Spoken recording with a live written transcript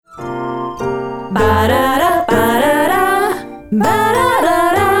Ba-da-da, ba-da-da,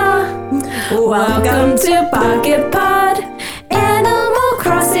 ba-da-da-da. Welcome to Pocket Pod, Animal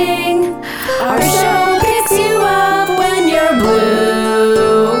Crossing. Our show picks you up when you're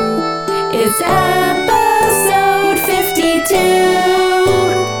blue. It's episode 52.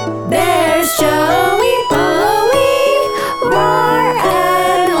 There's Joey, Bowie, Roar,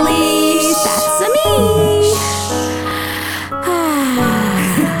 and Leash. That's me.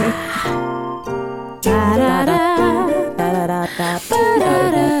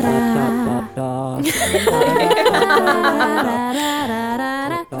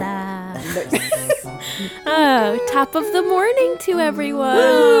 Oh, top of the morning to everyone.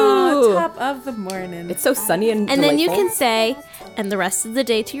 Oh, top of the morning. It's so sunny and And then you delightful. can say, and the rest of the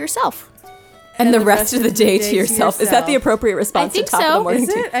day to yourself. And the rest of the day to yourself. Is that the appropriate response think to top so. of the morning? Is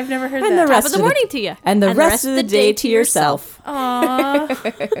it? I've never heard And that. the rest Top of the morning to you. And the rest of the day to yourself. Aw,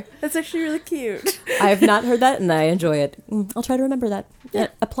 that's actually really cute. I have not heard that, and I enjoy it. I'll try to remember that.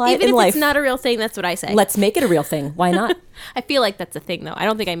 Apply Even it in if life. it's not a real thing, that's what I say. Let's make it a real thing. Why not? I feel like that's a thing, though. I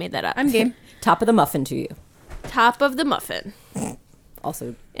don't think I made that up. I'm game. Top of the muffin to you. Top of the muffin.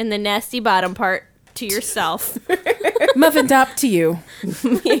 Also, And the nasty bottom part to yourself. Muffin top to you.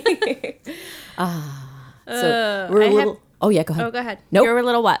 so we're a little. Oh yeah, go ahead. Oh, go ahead. Nope. You're a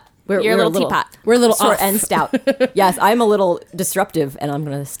little what? We're You're a little teapot. We're a little Short off. and stout. Yes, I'm a little disruptive, and I'm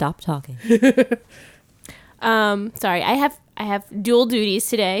gonna stop talking. Sorry, I have dual duties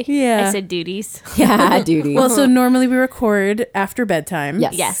today. Yeah. I said duties. Yeah, duty. Well, so normally we record after bedtime.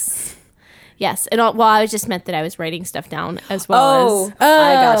 yes. Yes. And I was just meant that I was writing stuff down as well as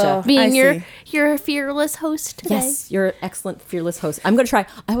I gotcha. being I your see. your fearless host today. Yes, you're an excellent, fearless host. I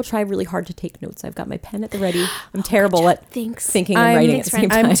will try really hard to take notes. I've got my pen at the ready. I'm terrible at Thanks. thinking and writing at the same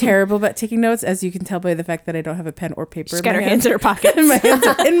time. I'm terrible about taking notes, as you can tell by the fact that I don't have a pen or paper. She's in got my her hands in her pockets. my hands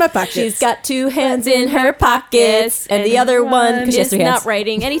are in my pockets. She's got two hands in her pockets, and the other one, because she has is three hands. not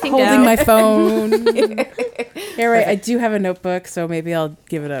writing anything holding down. my phone. Yeah, right. I do have a notebook, so maybe I'll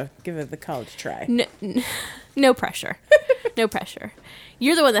give it the college try. No pressure. No pressure.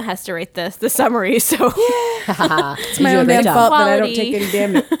 You're the one that has to write the summary, so It's my do a own great damn job. fault that I don't Quality. take any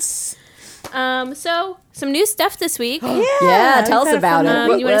damn notes. so some new stuff this week. Yeah, tell us had a about fun it.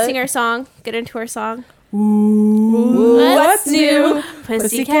 one. You want to sing our song? Get into our song. What's new,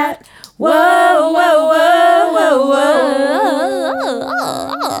 Pussycat? Whoa, whoa, whoa, whoa,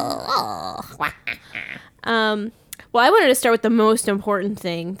 whoa. Well, I wanted to start with the most important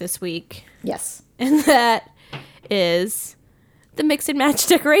thing this week, Yes. and that is the mix and match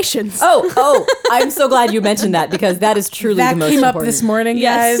decorations. Oh, I'm so glad you mentioned that, because that is truly That the most came up important. this morning,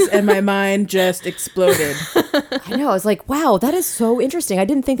 Yes. guys, and my mind just exploded. I know. I was like, wow, that is so interesting. I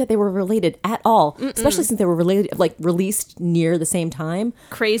didn't think that they were related at all, especially since they were related, like released near the same time.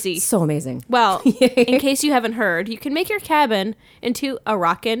 Crazy. So amazing. Well, in case you haven't heard, you can make your cabin into a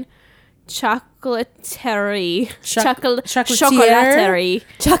rockin' chocolaterie. Chocolatier? Chocolaterie.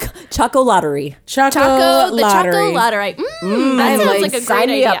 Choco lottery. The lottery. chocolate. That I'm sounds like, like a sign great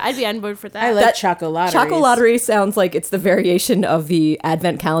me idea. up. I'd be on board for that. I like chocolate. Choco lottery sounds like it's the variation of the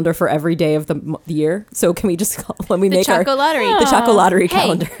advent calendar for every day of the year. So can we just when we the make our choco lottery. the choco lottery Hey,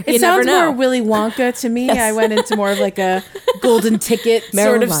 calendar? you It never sounds know. more Willy Wonka to me. I went into more of like a golden ticket sort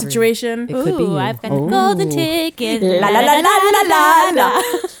Maryland of lottery. situation. It could be Ooh, you. I've got a golden ticket. La la la la la la la.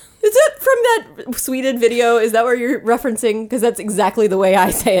 Is it from that Sweden video? Is that where you're referencing? Because that's exactly the way I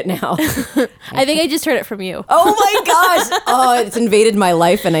say it now. I think I just heard it from you. Oh my gosh! Oh, it's invaded my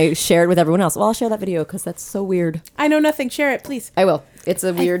life, and I share it with everyone else. Well, I'll share that video because that's so weird. I know nothing. Share it, please. I will. It's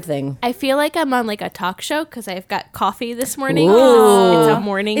a weird thing. I feel like I'm on like a talk show because I've got coffee this morning. Ooh. It's a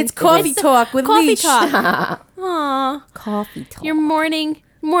morning. It's coffee the talk with coffee Leash. talk. Aw, Coffee talk. your morning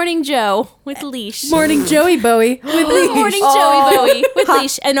Joe with Leash. Morning Joey Bowie with Leash. Morning Joey Bowie with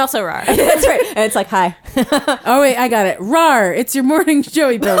Leash and also Rar. That's right. And it's like, hi. Oh wait, I got it. Rar. It's your morning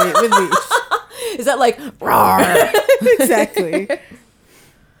Joey Bowie with Leash. Is that like, rawr? Exactly.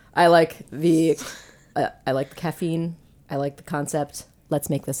 I like the caffeine. I like the concept. Let's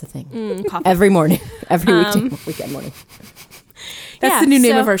make this a thing. Coffee. Every morning. Every weekend morning. That's Yeah, the new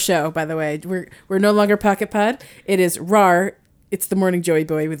name so- of our show, by the way. We're no longer Pocket Pod. It is Rar. It's the morning Joey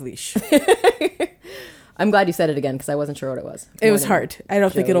Bowie with Leash. I'm glad you said it again because I wasn't sure what it was. It was hard. I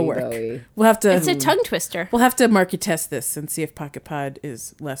don't think it'll Joey work. Bowie. We'll have to. It's a tongue twister. We'll have to market test this and see if Pocket Pod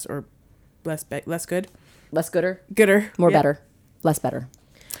is less good. Less gooder, Gooder. more Yeah. better, less better,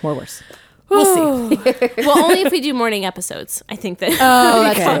 more worse. We'll see. Well, only if we do morning episodes. I think that. Oh,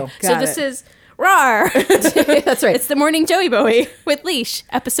 that's true. So this is Rawr! That's right. It's the Morning Joey Bowie with Leash,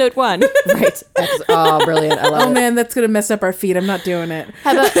 episode 1. Right. Oh, brilliant. I love Oh it. man, that's gonna mess up our feed. I'm not doing it.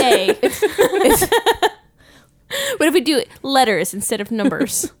 How about A? What if we do letters instead of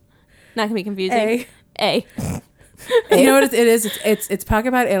numbers? Not gonna be confusing. A. You know what it is? It's Pocket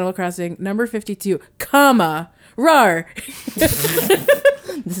About Animal Crossing number 52, comma, rar.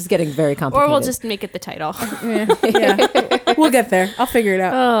 This is getting very complicated. Or we'll just make it the title. Yeah. We'll get there. I'll figure it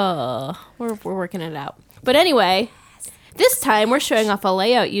out. Oh, we're working it out. But anyway, this time we're showing off a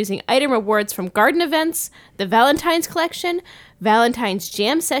layout using item rewards from garden events, the Valentine's collection, Valentine's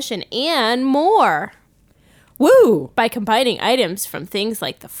jam session, and more. Woo! By combining items from things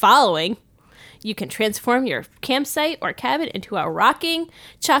like the following, you can transform your campsite or cabin into a rocking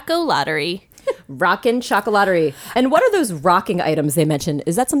Choco Lottery. Rockin' Chocolatery. And what are those rocking items they mentioned?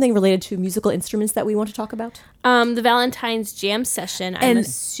 Is that something related to musical instruments that we want to talk about? The Valentine's jam session, I'm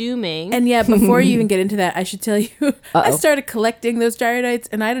assuming. And yeah, before you even get into that, I should tell you, I started collecting those gyroidites,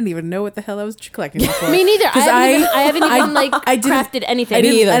 and I didn't even know what the hell I was collecting them for. Me neither. I haven't even I didn't- crafted anything. I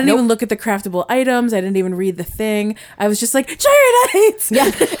didn't Nope. even look at the craftable items. I didn't even read the thing. I was just like, gyroidites! Yeah,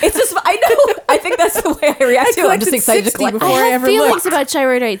 it's just, I know. I think that's the way I react to it. I'm just collected excited to 60 collect. before I I have ever feelings looked. about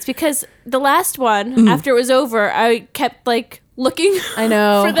gyroidites because the last one, after it was over, I kept like looking I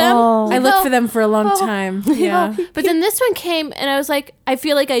know. for them. I looked for them for a long time. Yeah. But then this one came and I was like, I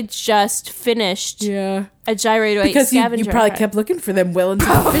feel like I just finished Yeah. a gyroidite Because you scavenger probably hunt. kept looking for them well into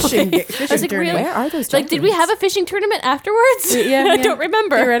the fishing I was like, tournament. really? Where are those Like, did we gyroidites? have a fishing tournament afterwards? Yeah, I yeah. don't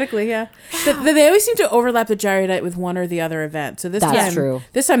remember. Theoretically, yeah. They always seem to overlap the gyroidite with one or the other event. So this That's time, true.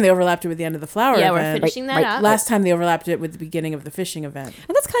 This time they overlapped it with the end of the flower Yeah, we're event. finishing that right. up. Last time they overlapped it with the beginning of the fishing event.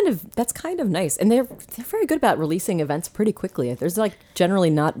 And that's kind of nice. And they're very good about releasing events pretty quickly. There's like generally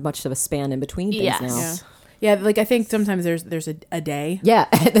not much of a span in between things Yes. now. Yeah. Yeah, like I think sometimes there's a day. Yeah,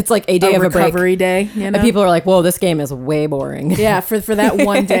 it's like a day of a break. recovery day. You know? And people are like, "Whoa, this game is way boring." yeah, for that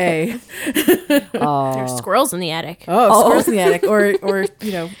one day. There's squirrels in the attic. Oh, squirrels in the attic, or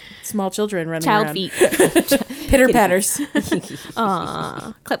small children running Child around. feet. Pitter patters.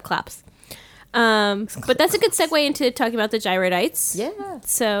 Aw, clip claps. But that's a good segue into talking about the gyroidites. Yeah.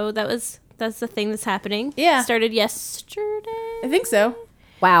 So that's the thing that's happening. Yeah. Started yesterday. I think so.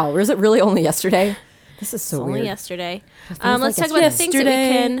 Wow, or is it really only yesterday? This is so Only weird. yesterday. like Let's talk it's about the things that we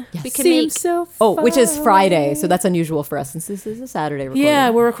can make. Seems so Oh, which is far Friday, so that's unusual for us since this is a Saturday recording.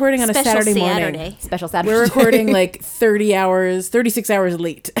 Yeah, we're recording on a Special Saturday morning. Saturday. special Saturday. We're recording like 36 hours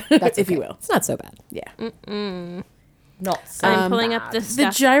late, That's if okay. you will. It's not so bad. Yeah. Not so I'm pulling up the The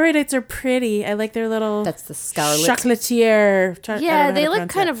stuff. gyroidites are pretty. I like their little That's the Scarlet. chocolatier. Yeah, they look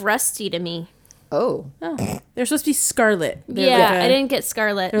kind of rusty to me. Oh. They're supposed to be scarlet. They're Yeah, like I didn't get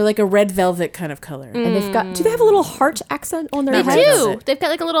scarlet. They're like a red velvet kind of color. And they've got. Do they have a little heart accent on their They Not head? red do. velvet. They've got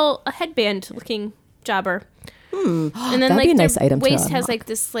like a headband looking jobber. And then That'd like be a their nice item to waist has unlock. like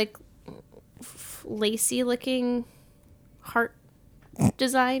this like lacy looking heart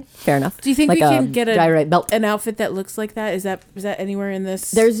design. Fair enough. Do you think like we can get gyrate belt? an outfit that looks like that? Is that anywhere in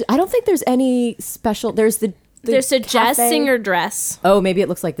this? I don't think there's any special. There's the There's a jazz cafe. singer dress, Oh, maybe it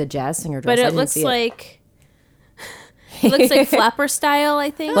looks like the jazz singer dress. but I it didn't looks see like it looks like flapper style. I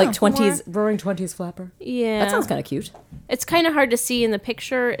think like more. 20s, roaring 20s flapper. Yeah, That sounds kind of cute. It's kind of hard to see in the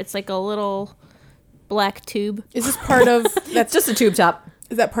picture. It's like a little black tube. Is this part of that's Just a tube top.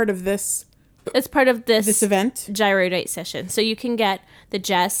 is that part of this It's part of this event? gyroidite session. So you can get the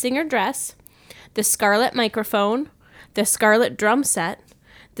jazz singer dress, the scarlet microphone, the scarlet drum set,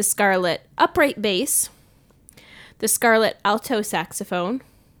 the scarlet upright bass, the scarlet alto saxophone,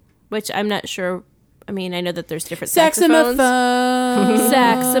 which I'm not sure. I mean, I know that there's different saxophones. Saxophone.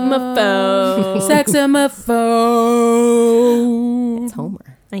 Saxophone. Saxophone. It's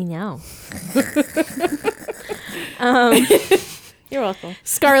Homer. I know. You're welcome.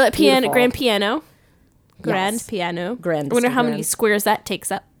 Scarlet piano, Beautiful. grand piano. Grand Yes. piano. Grand, I wonder so how many grand. squares that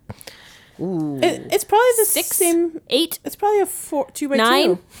takes up. It's probably the 6, same. 8, It's probably a 2x2.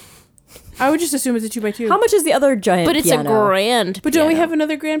 9. I would just assume it's a 2x2. How much is the other giant But it's piano? a grand. But don't we piano. have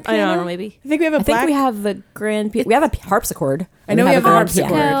another grand I piano? don't know, maybe. I think we have a I black. think we have the grand piano. We have a harpsichord. I know we have a harpsichord.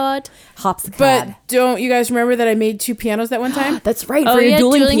 God. Harpsichord. But don't you guys remember that I made 2 pianos that one time? That's right. Oh, for your yeah,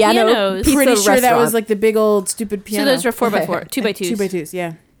 dueling dueling piano. pianos. Pizza Pretty sure that was restaurant. like the big old stupid So piano. those were 4x4, 2x2s. 2x2s,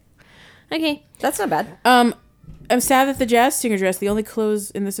 yeah. Okay. That's not bad. I'm sad that the jazz singer dress, the only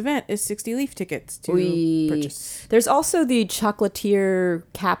close in this event, is 60 leaf tickets to purchase. There's also the chocolatier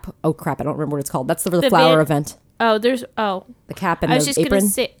cap. Oh crap! I don't remember what it's called. That's the The flower van- event. Oh, the cap The cap and I was the just apron.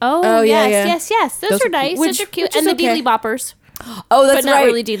 gonna say. Oh, yeah, yes, yeah. yes. Those Those are are nice. cute. Those are cute. Which is And the okay. Deedly Boppers. Oh, that's but not right.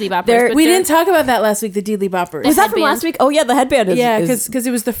 really Deedly Boppers. They're- but We they're- didn't talk about that last week. The Deedly Boppers. Was that from headband. last week? Oh yeah, the headband is Yeah, is- because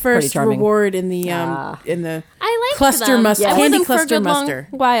it was the first charming. reward in the I liked cluster them. muster, I wore candy them for a cluster good long muster.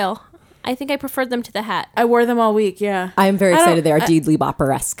 while. I think I preferred them to the hat. I wore them all week. Yeah, I am very I don't- excited. They are Deedly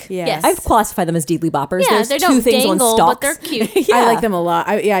Bopper-esque. Yeah. Yes. I've classified them as Deedly Boppers. Yeah, There's they two don't things dangle, on but stalks. they're cute. Yeah. I like them a lot.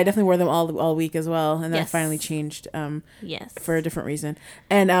 I definitely wore them all week as well, and then I Yes. finally changed Yes. for a different reason.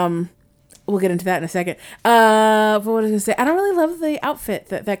 And we'll get into that in a second. But what was I going to say? I don't really love the outfit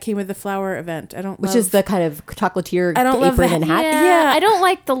that came with the flower event. I don't, Which love, is the kind of chocolatier I don't love apron the- and hat. Yeah, I don't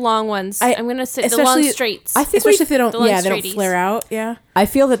like the long ones. I- I'm gonna say the long especially- straights. I think especially if they don't, the long they don't straighties. flare out. Yeah. I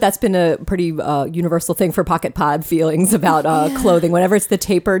feel that that's been a pretty universal thing for Pocket Pod feelings about clothing. Whenever it's the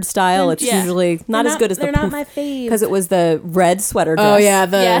tapered style, it's Yeah. usually not as good as the they're not my fave. because it was the red sweater dress. Oh yeah,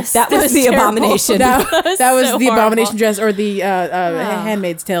 Yes. that was the terrible. abomination. that was so the horrible. abomination dress or the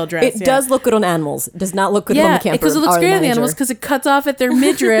Handmaid's Tale dress. It does look good on animals. It does not look good on Yeah, the camper. because it looks or great on the manager. animals because it cuts off at their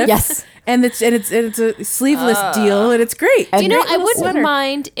midriff. Yes. and it's a sleeveless deal, and it's great. And You know, Great I little wouldn't sweater.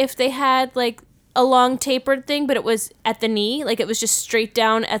 mind if they had like a long tapered thing, but it was at the knee, like it was just straight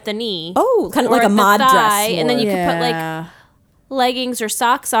down at the knee. Oh, kind of Or like a at the mod thigh, dress. and then you Yeah. could put like leggings or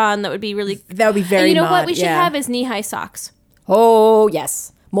socks on. That would be really. That would be very And you know mod, what we should yeah. have is knee high socks. Oh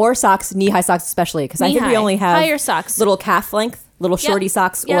yes, more socks, knee high socks especially because I think we Knee-high. only have Higher socks. little calf length, little shorty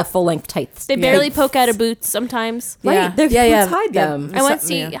socks, or Yep. full length tights. They barely poke out of boots sometimes. Right, Yeah. their Yeah, boots hide yeah. them. I want to So-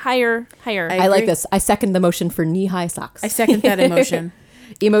 see yeah. higher. I like agree. this. I second the motion for knee high socks. I second that emotion.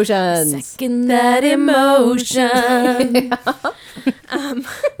 Emotions. Second that emotion.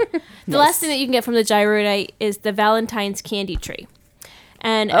 The last thing that you can get from the Gyroidite is the Valentine's candy tree.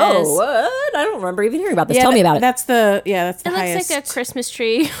 And as Oh, what? I don't remember even hearing about this. Yeah, Tell me about it. That's the it highest. looks like a Christmas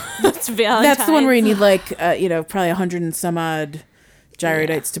tree. It's Valentine's. That's the one where you need like probably 100 and some odd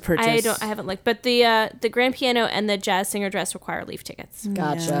gyroidites to purchase. I haven't looked, but the grand piano and the jazz singer dress require leaf tickets.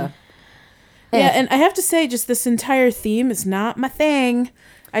 Gotcha. Yeah, and I have to say, just this entire theme is not my thing.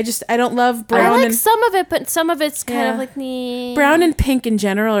 I don't love I brown like and some of it, but some of it's kind Yeah. of like me. brown and pink in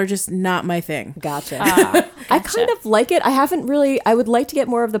general are just not my thing. Gotcha. I kind of like it. I haven't really. I would like to get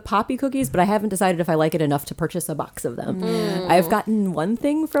more of the poppy cookies, but I haven't decided if I like it enough to purchase a box of them. I've gotten one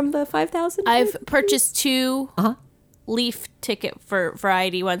thing from the 5,000. I've purchased two leaf ticket for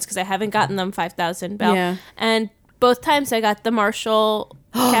variety ones because I haven't gotten them 5,000 Bell. Yeah. And both times I got the Marshall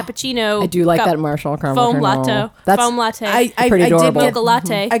cappuccino. I do like cup that Marshall caramel foam kernel. latte. That's Foam latte. I Pretty did adorable. get mocha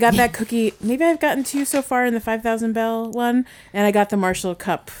latte. I got that cookie. Maybe I've gotten two so far in the 5,000 Bell one, and I got the Marshall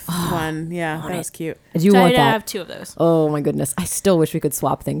cup one. Yeah, that was cute. I do So I want that. have two of those. Oh my goodness! I still wish we could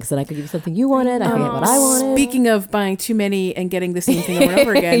swap things, and I could give you something you wanted. I could get what I wanted. Speaking of buying too many and getting the same thing over and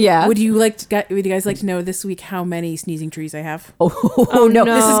over again, Yeah. Would you guys like to know this week how many sneezing trees I have? Oh no!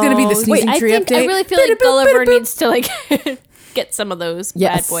 This is going to be the Wait, sneezing I tree think update. I really feel like Gulliver needs to like get some of those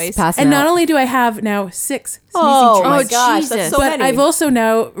Yes, bad boys. pass and it not out. only do I have now 6 sneezing Oh my trees, gosh, that's Jesus. so but many. I've also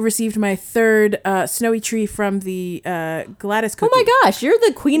now received my third snowy tree from the Gladys Oh cookie. my gosh, you're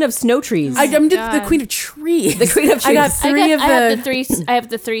the queen of snow trees. I'm just the God. queen of trees. The queen of I got trees. three I of have the the three. I have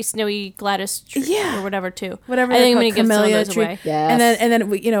the three snowy Gladys trees Yeah. or whatever too. whatever I think I'm they're gonna give some of camellia those tree. away. Yes. And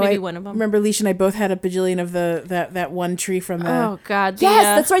then you know Maybe I one of 'em. remember Leash and I both had a bajillion of that one tree from the. Oh God! The, Yes,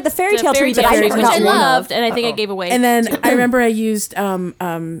 that's right, the fairy tale tree that I trees, never which I got one of. loved, and I think I gave away. And then I remember I used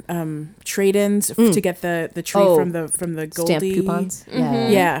trade-ins to get the tree Oh. from the Goldie Stamp coupons.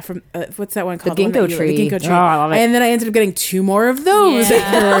 Mm-hmm. Yeah, from what's that one called? ginkgo The one that tree. The ginkgo tree. Oh, I love it. And then I ended up getting 2 more of those Yeah.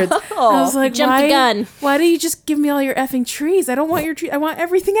 afterwards. I was like, Jumped why? the gun. Why do you just give me all your effing trees? I don't want your tree. I want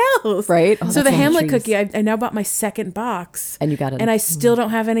everything else. Right? Oh, so that's the a lot of Hamlet trees. cookie, I now bought my second box, And you got it. and I still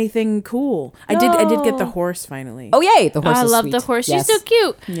don't have anything cool. I did get the horse finally. Oh yay, the horse I is love sweet. the horse. Yes. She's so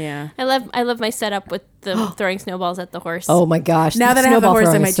cute. Yeah. I love my setup with the throwing snowballs at the horse. Oh my gosh. Now that I have the snowball horse,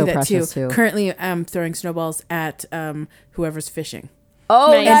 I throwing might is so do that too. precious, Currently, I'm throwing snowballs at whoever's fishing.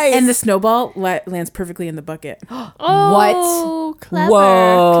 Oh, Nice. nice. And the snowball lands perfectly in the bucket. Oh, clever,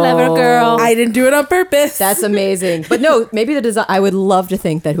 Whoa. clever girl. I didn't do it on purpose. That's amazing. But no, maybe the design. I would love to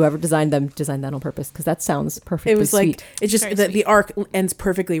think that whoever designed them designed that on purpose because that sounds perfectly it was sweet. like it's just Very the sweet. arc ends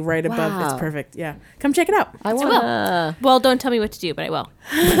perfectly right above. Wow. It's perfect. Yeah, come check it out. I will. want. Well, don't tell me what to do, but I will.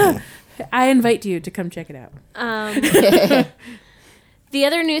 I invite you to come check it out. The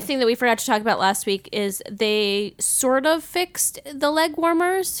other new thing that we forgot to talk about last week is they sort of fixed the leg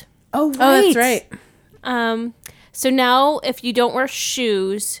warmers. Oh, right. Oh, that's right. So now, if you don't wear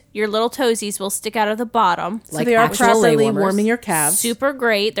shoes, your little toesies will stick out of the bottom. So Like they are actual leg properly warmers. warming your calves. Super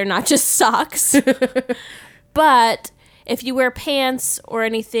great. They're not just socks. But if you wear pants or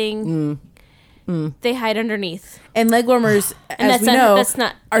anything, they hide underneath. And leg warmers, as that's we not- know, that's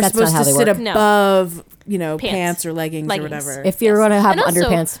not- are That's supposed not how to they sit work. No. above pants or leggings or whatever. If you're going to have And also,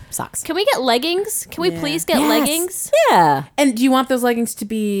 underpants, socks. Can we get leggings? Can we please get Yes. leggings? Yeah. And do you want those leggings to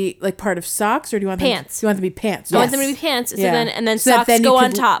be like part of socks, or do you want Pants. Do you want them to be pants? I want them to be pants. So Yeah. then So that socks then you go could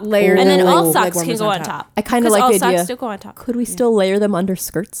on top. layer and then the all leg socks can warmers go on on top. top. I kinda 'Cause like all the idea. socks do go on top. Could we still layer them under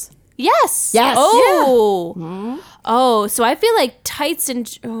skirts? Yes. Yes. Oh. Oh, so I feel like tights and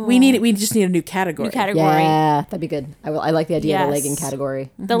We just need a new category. category. Yeah, that'd be good. I like the idea of the Yes. legging category.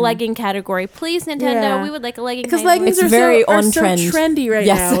 The legging category. Please, Nintendo, Yeah. we would like a legging Because category. leggings It's are very so, are on so trend. trendy right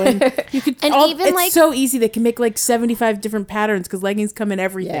Yes. now, and you could And even, it's like- so easy. They can make like 75 different patterns because leggings come in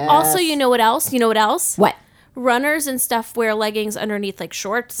everything. Yeah. Also, you know what else? What? Runners and stuff wear leggings underneath like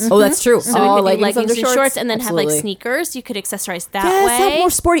shorts. Oh, that's true. So we could do leggings under and shorts and then have Absolutely. like sneakers. You could accessorize that Yes, have way. more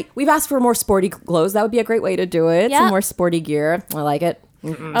sporty. We've asked for more sporty clothes. That would be a great way to do it. Yep. Some more sporty gear. I like it. I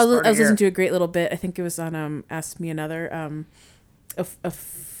was listening to a great little bit. I think it was on Ask Me Another.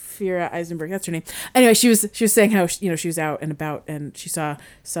 Fira Eisenberg, that's her name. Anyway, she was saying how she was out and about and she saw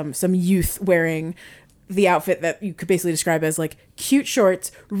some youth wearing the outfit that you could basically describe as like cute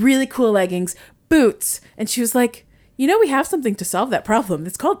shorts, really cool leggings, boots, and she was like, we have something to solve that problem.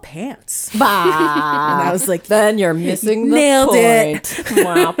 It's called pants. And I was like, Then you're missing the Nailed point. it.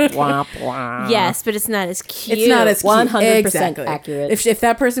 Womp, womp, womp. Yes, but it's not as cute. it's not as cute. 100% Exactly. accurate. If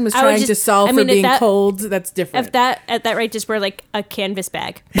that person was I would trying to just- solve I for mean, if being that- cold, that's different. at that rate, just wear like a canvas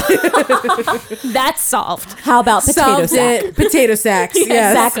bag. That's solved. How about potato Solved sack? it. Potato sacks.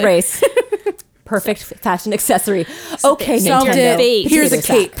 Yes. Sack race. Perfect fashion accessory. Okay, Solved Nintendo. it. Here's a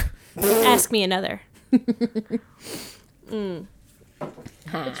Potato cape. sack. Ask me another.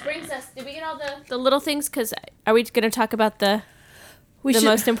 Which brings us. Did we get all the little things? Because are we going to talk about the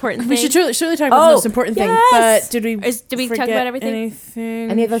most important We thing? should surely talk about the most important thing. yes. But did we talk forget about everything?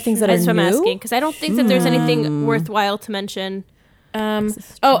 Anything? Any other things that are That's what I'm new? asking. Because I don't think that there's anything worthwhile to mention.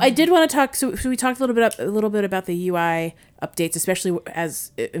 I did want to talk. So we talked a little bit about the UI updates, especially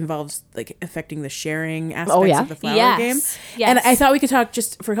as it involves like affecting the sharing aspects of the flower Yes. game. Yes. And I thought we could talk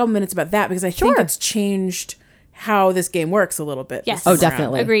just for a couple minutes about that because I think Sure. it's changed how this game works a little bit. Yes. this time Oh, around.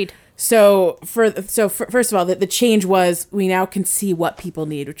 definitely. Agreed. So first of all, the change was we now can see what people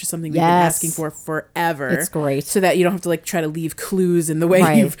need, which is something we've been Yes. asking for forever. It's great. so that you don't have to like try to leave clues in the way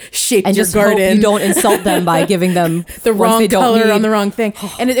Right. you've shaped And your just hope garden. you don't insult them by giving them the ones wrong they don't color need. on the wrong thing,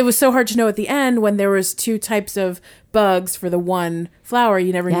 and it was so hard to know at the end when there was two types of bugs for the one flower.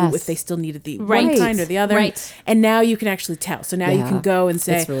 You never knew Yes. if they still needed the Right. one kind or the other. Right. And now you can actually tell. So now you Yeah. can go and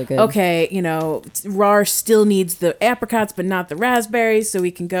say, It's really good. okay, Rar still needs the apricots, but not the raspberries. So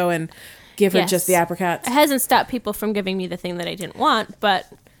we can go and give her Yes. just the apricots. It hasn't stopped people from giving me the thing that I didn't want, but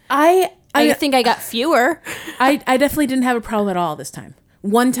I think I got fewer. I definitely didn't have a problem at all this time.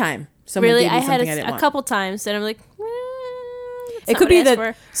 One time, someone Really, gave me I had something I didn't a want. couple times that I'm like, that's It not could what be I asked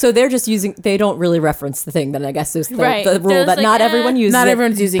that. for. So they're just using. They don't really reference the thing. Then I guess is the, Right. the rule There's that like, not everyone uses. Not it,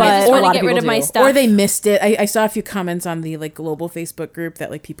 everyone's using it. but I just a wanna lot get of rid people of my do. stuff. Or they missed it. I saw a few comments on the like global Facebook group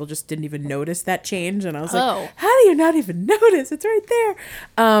that like people just didn't even notice that change, and I was like, Oh. "How do you not even notice? It's right there."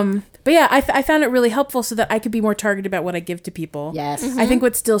 But yeah, I found it really helpful so that I could be more targeted about what I give to people. Yes. I think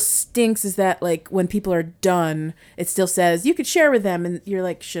what still stinks is that like when people are done, it still says you could share with them, and you're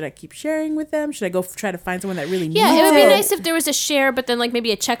like, should I keep sharing with them? Should I go try to find someone that really Yeah, needs it would be it? nice if there was a share, but then like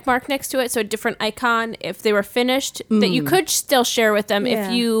maybe a check mark next to it, so a different icon if they were finished that you could still share with them Yeah.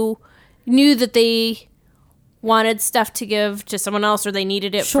 if you knew that they wanted stuff to give to someone else or they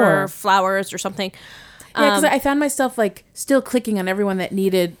needed it Sure. for flowers or something. Yeah, because I found myself like still clicking on everyone that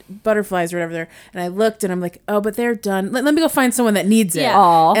needed butterflies or whatever there, and I looked and I'm like, oh, but they're done. Let me go find someone that needs it. Yeah.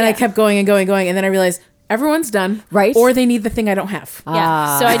 Aw. And I kept going and going and going, and then I realized everyone's done, Right. Or they need the thing I don't have.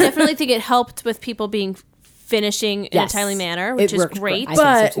 Yeah, so I definitely think it helped with people being finishing in Yes. a timely manner, which It is worked great. I think so,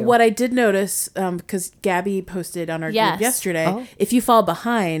 But too. what I did notice, because Gabby posted on our Yes. group yesterday, Oh. if you fall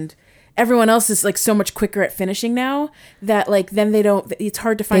behind, everyone else is like so much quicker at finishing now that like then they don't. It's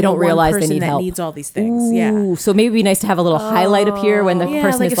hard to find don't the one realize they person need that help. needs all these things. Yeah. Ooh, so maybe it'd be nice to have a little highlight appear when the Yeah,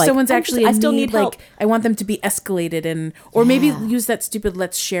 person like is if like, someone's actually I in still need, need help. like I want them to be escalated and or maybe Yeah. use that stupid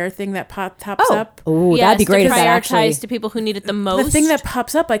let's share thing that pops Oh, up. Ooh, Yes, that'd be great to if that actually. prioritize to people who need it the most. The thing that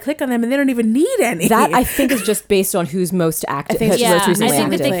pops up, I click on them and they don't even need any. That I think is just based on who's most active. I think it's yeah, most I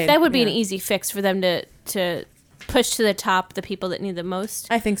recently think active. that would be an Yeah. easy fix for them to push to the top the people that need the most.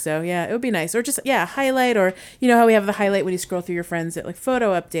 I think so. Yeah, it would be nice, or just highlight, or you know how we have the highlight when you scroll through your friends at like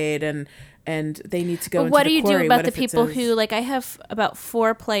photo update and they need to go. But into what the do you query. do about What the if it people says- who like I have about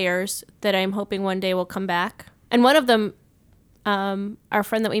 4 players that I'm hoping one day will come back, and one of them, our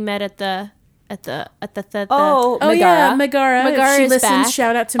friend that we met at the Oh, Oh yeah, Megara. If Megara she is listens, back.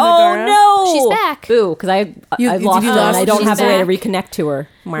 shout out to Megara. Oh no, She's back. Boo, because You- I've did lost you her lost and I her? don't She's have a way to back. reconnect to her.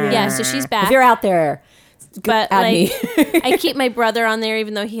 Yeah, so she's back. If you're out there, but add like me. I keep my brother on there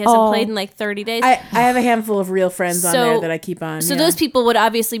even though he hasn't played in like 30 days. I have a handful of real friends on there that I keep on. So yeah. those people would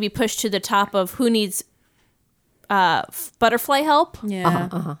obviously be pushed to the top of who needs butterfly help.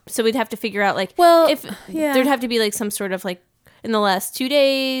 Yeah. So we'd have to figure out like, Well, if yeah. there'd have to be like some sort of like in the last 2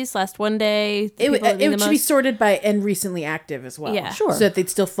 days, last 1 day. the It people that need the should be most. sorted by and recently active as well. Yeah. Sure. So that they'd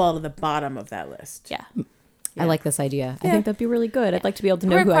still fall to the bottom of that list. Yeah. I like this idea. I Yeah. think that'd be really good. I'd like to be able to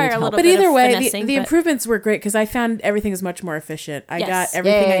know who I require need a help. little But bit either of way, finessing, the but- improvements were great because I found everything is much more efficient. I Yes. got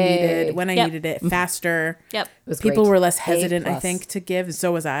everything I Yay. needed when I Yep. needed it faster. Yep. It was People great. were less A hesitant, I plus. think, to give, and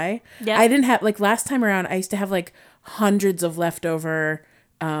so was I. Yep. I didn't have like last time around. I used to have like hundreds of leftover,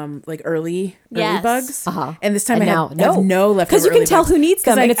 like early Yes. bugs, Uh-huh. and this time And I now, have no. no leftover. 'Cause you can early tell bugs. who needs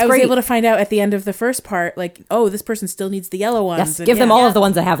them, 'Cause and it's I was great. able to find out at the end of the first part, like, oh, this person still needs the yellow ones. Yes, and give them yeah. all of the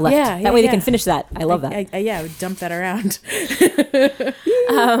ones I have left. Yeah, that way they yeah. can finish that. I love that. I would dump that around.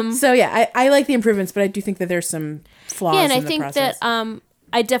 So yeah, I like the improvements, but I do think that there's some flaws. Yeah, and in I the think process. that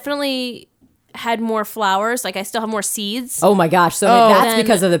I definitely had more flowers. Like I still have more seeds. Oh my gosh! So that's then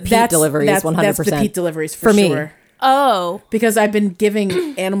because of the peat That's- deliveries. that's- 100%. That's the peat deliveries For me. sure. Oh. Because I've been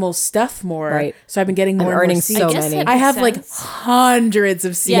giving animals stuff more, Right. so I've been getting more and earning more so seeds. I guess many. that I makes have like sense. hundreds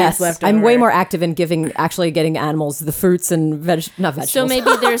of seeds Yes. left over. I'm way more active in actually getting animals the fruits and not vegetables. So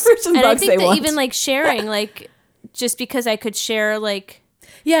maybe there's, Fruits and I bugs think they that want. even like sharing, like just because I could share, like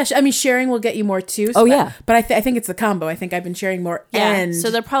Yeah, I mean sharing will get you more too. Oh, yeah. but I think it's the combo. I think I've been sharing more. yeah. and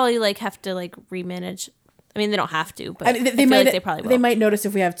So they'll probably like have to like remanage. I mean, they don't have to, but I mean, I they feel might like they probably will. they might notice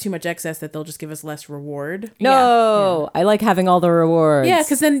if we have too much excess that they'll just give us less reward. no, I like having all the rewards. Yeah,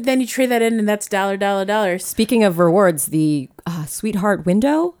 because then you trade that in, and that's $. Speaking of rewards, the Sweetheart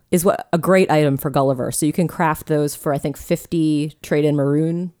window is a great item for Gulliver. So you can craft those for I think 50 trade-in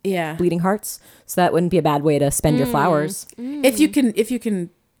maroon Yeah, bleeding hearts. So that wouldn't be a bad way to spend your flowers. if you can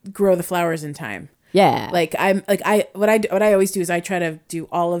grow the flowers in time. Yeah, Like what I always do is I try to do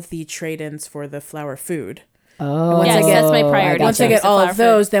all of the trade-ins for the flower food. oh, once I yes, get- that's my priority. Once I too, get is the all flower of food.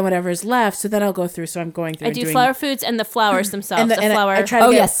 those, then whatever's left. So then I'll go through. So I'm going through. I and do doing, flower foods and the flowers themselves. and the flower. I try to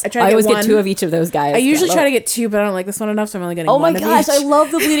oh get, yes, I try to always get get 2 one. of each of those guys. I usually Yeah, try love- to get 2, but I don't like this one enough, so I'm only getting Oh one my of gosh, each. I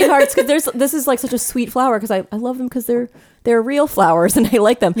love the bleeding hearts because this is like such a sweet flower because I love them because they're real flowers and I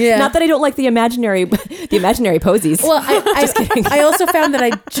like them. Yeah. Not that I don't like the imaginary posies. Well, I also found that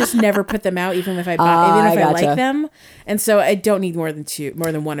I just never put them out, even if I I like gotcha. them, and so I don't need more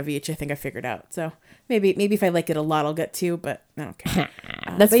than one of each. I think I figured out. So maybe if I like it a lot, I'll get 2, but I don't care.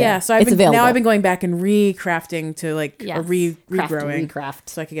 That's But yeah, fair. so I've It's been available. now I've been going back and recrafting to like Yes. regrowing, recraft.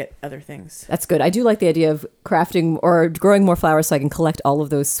 so I could get other things. That's good. I do like the idea of crafting or growing more flowers so I can collect all of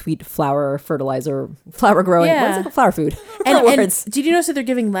those sweet flower growing. Yeah. What is it called? Flower food. And Words. did you notice that they're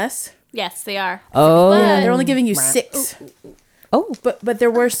giving less? Yes, they are. Oh, Yeah, they're only giving you 6. oh, But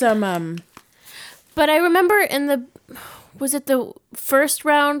there were some But I remember in was it the first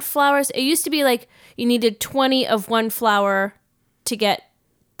round flowers? It used to be like you needed 20 of one flower to get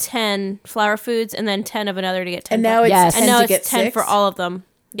 10 flower foods and then 10 of another to get 10. and now it's Yes. 10 and now to it's get 10 6. for all of them.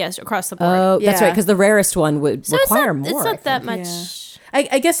 Yes, across the board. oh, that's Yeah. right. Because the rarest one would So it's require not, more. It's I not that think. much.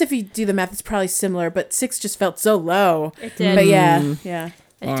 I guess if you do the math, it's probably similar, but 6 just felt so low. It did. But yeah.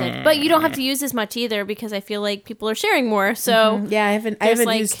 It did. But you don't have to use as much either because I feel like people are sharing more. So Yeah, I haven't There's,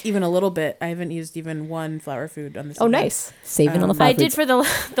 like- used even a little bit. I haven't used even one flower food on this. Oh, nice. Saving on the flower I did foods. for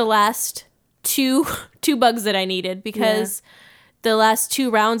the last two bugs that I needed because the last 2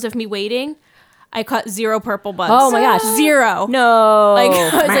 rounds of me waiting, I caught 0 purple bugs. Oh my gosh. 0. No. Like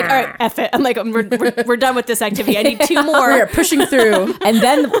I was like, all right, F it. I'm like, we're done with this activity. I need 2 We're more. pushing through. And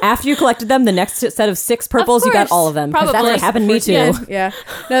then after you collected them, the next set of 6 purples, you got course. all of them. 'Cause that's Probably. what happened to me too. Yeah. Yeah,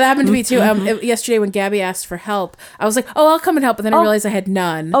 no, that happened to me too. Yesterday when Gabby asked for help, I was like, "Oh, I'll come and help," but then I realized I had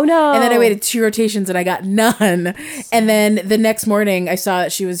none. Oh, no. And then I waited 2 rotations and I got none. And then the next morning, I saw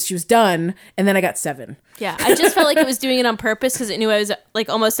that she was done, and then I got 7. Yeah, I just felt like it was doing it on purpose because it knew I was like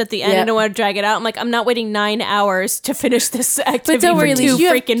almost at the end. Yeah. I don't want to drag it out. I'm like, I'm not waiting 9 hours to finish this activity But don't worry, for 2 Elise, you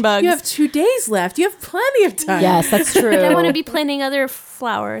freaking have, bugs. You have 2 days left. You have plenty of time. Yes, that's true. I want to be planting other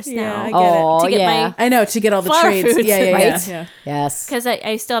flowers Yeah, now. I get it. Oh, To get yeah. I know, to get all the Flower trades. foods, Yeah. right? Yeah. Yes. Because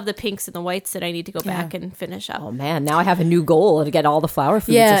I still have the pinks and the whites that I need to go back and finish up. Oh man, now I have a new goal to get all the flower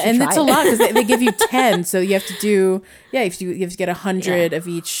foods. I Yeah, should and try it's a it. lot because they give you 10, so you have to do. Yeah, you have to get 100 of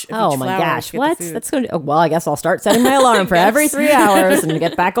each. Of Oh each my flower gosh, to get the what? food. That's going to. Well, I guess I'll start setting my alarm for every 3 hours and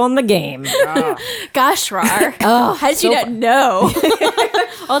get back on the game. Gosh, Rar. Oh, How did you not know?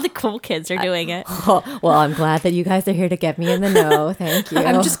 All the cool kids are doing it. well, I'm glad that you guys are here to get me in the know. Thank you.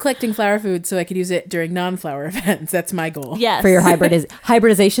 I'm just collecting flower food so I could use it during non-flower events. That's my goal. Yes. for your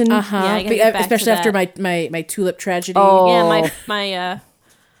hybridization. Yeah, I gotta get back to especially after that. my tulip tragedy. Oh. Yeah, my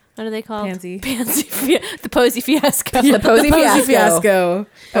What are they called? Pansy. The Posey Fiasco. The Posey Fiasco. Fiasco of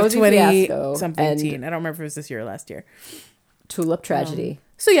Posey 20 Fiasco. something And- teen. I don't remember if it was this year or last year. Tulip Tragedy.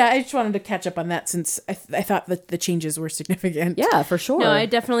 So yeah, I just wanted to catch up on that since I thought that the changes were significant. Yeah, for sure. No, I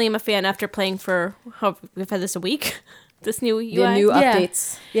definitely am a fan after playing for, we've had this a week, this new UI. the new Yeah.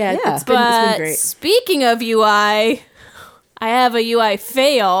 updates. Yeah, Yeah. it's been But great. speaking of UI, I have a UI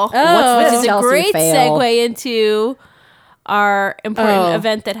fail, Oh. which What's is this? a Chelsea great fail. segue into our important Oh.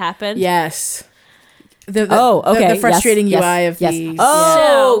 event that happened. Yes. The okay. The frustrating yes, UI yes, of yes. the Oh,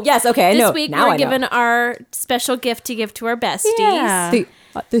 So, yes. Okay, I know. This week now we're I know. given our special gift to give to our besties. Yeah.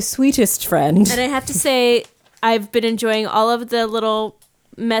 the sweetest friend. And I have to say, I've been enjoying all of the little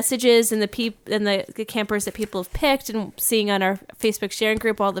messages and the campers that people have picked, and seeing on our Facebook sharing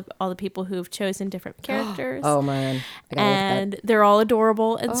group all the people who have chosen different characters. Oh man, I gotta look at And they're all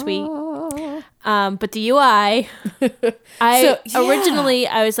adorable and sweet. that. But the UI, originally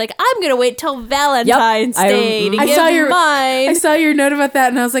I was like, I'm gonna wait till Valentine's I- Day to I give saw your mine. I saw your note about that,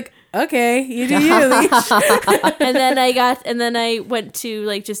 and I was like, okay, you do you, Leash. and then I went to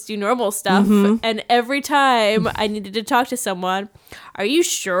like just do normal stuff, and every time I needed to talk to someone, are you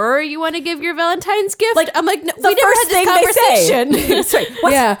sure you want to give your Valentine's gift? Like, I'm like, no, the we never first had thing this they say. conversation. Sorry,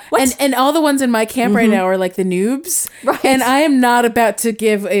 what? Yeah, What? and all the ones in my camp right now are like the noobs, Right. and I am not about to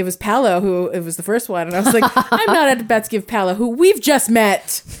give. It was Paolo who it was the first one, and I was like, I'm not about to give Paolo, who we've just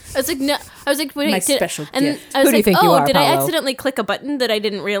met. I was like, no. I was like, wait, My did, special and gift. I was Who do you like, think you oh, are, did I Paolo? accidentally click a button that I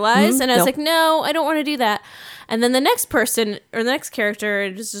didn't realize? And I was Nope. like, no, I don't want to do that. And then the next person or the next character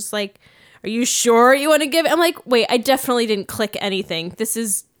is just like, are you sure you want to give it? I'm like, wait, I definitely didn't click anything. This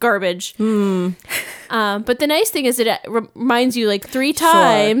is garbage. But the nice thing is it reminds you like 3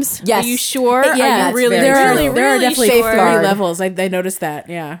 times. Yes. Are you sure? Yeah, are you that's really, very there are really, there are really definitely sure? 3 Safeguard. levels. I noticed that.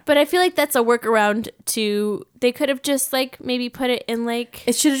 Yeah, But I feel like that's a workaround to. They could have just like maybe put it in like.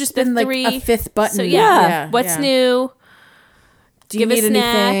 it should have just the been like 3. a 5th button. So yeah, what's new? Do you Give a need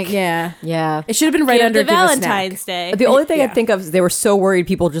anything? snack. Yeah, Yeah. it should have been right Give under the give a snack. Valentine's Day. The only thing Yeah. I think of is they were so worried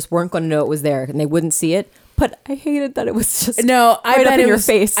people just weren't going to know it was there and they wouldn't see it. But I hated that it was just No, I right bet up in it your was,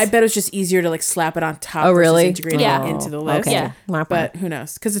 face. I bet it was just easier to like slap it on top. Oh, versus really? Integrating Yeah. it into the list. Okay. Yeah. But who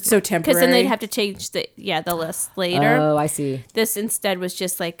knows? Because it's so temporary. Because then they'd have to change the list later. Oh, I see. This instead was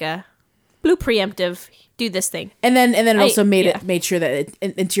just like a blue preemptive. Do this thing. And then it also made yeah. it made sure that it,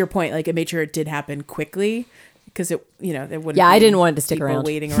 and to your point, like it made sure it did happen quickly because it there wouldn't. Yeah, I be didn't want it to stick people around.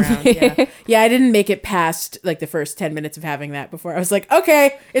 waiting around. Yeah, I didn't make it past like the first 10 minutes of having that before I was like,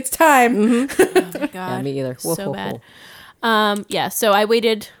 okay, it's time. Oh my god, Yeah, me either. Whoa, so whoa, bad. whoa. Yeah. So I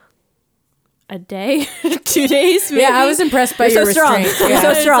waited a day, 2 days. Maybe. Yeah, I was impressed by You're your so strong. restraint. You're Yeah. so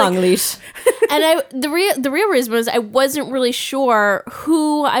It's strong, like- Leash. And the real reason was I wasn't really sure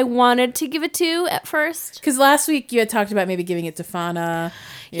who I wanted to give it to at first. Because last week you had talked about maybe giving it to Fauna.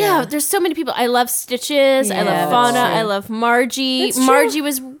 Yeah, there's so many people. I love Stitches. I Yeah, love that's Fauna. true. I love Margie. That's true. Margie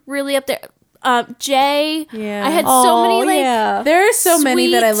was really up there. Jay. Yeah. I had so many like yeah. There are so many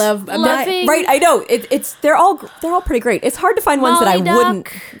that I sweet, love. I mean, loving- Right, I know. It's they're all pretty great. It's hard to find ones that I Molly Duck. wouldn't.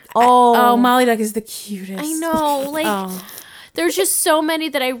 Oh, Molly Duck is the cutest. I know, like Oh. there's just so many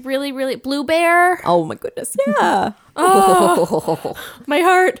that I really, really Blue Bear, Oh my goodness. Yeah. my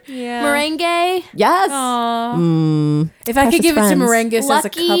heart, Yeah. Merengue, Yes. Aw. If I Precious could give it to friends. Merengus as a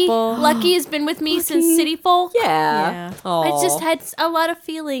Lucky. couple, Lucky has been with me since City Folk. Yeah. I just had a lot of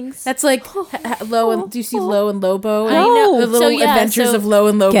feelings. that's like Lo and. Do you see Lo and Lobo? I know. The little So, yeah, adventures so- of Lo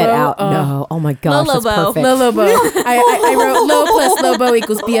and Lobo. Get out. Oh. No. Oh my gosh. Lo That's Lobo. perfect. Lo Lobo. I wrote Lo plus Lobo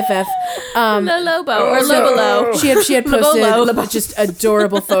equals BFF. The Lobo or Lobolo. She had posted Lobo. just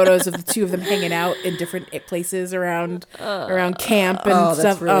adorable photos of the 2 of them hanging out in different places around camp and Oh, stuff.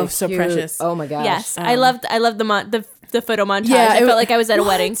 that's really so cute. precious. Oh my gosh. Yes, I loved the photo montage. Yeah, I it- felt like I was at a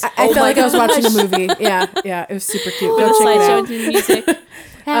wedding. I felt like I was watching a movie. Yeah, it was super cute. Go check it Slideshow out. and music.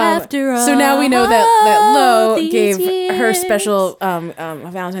 After all, So now we know that Lo these gave her years. special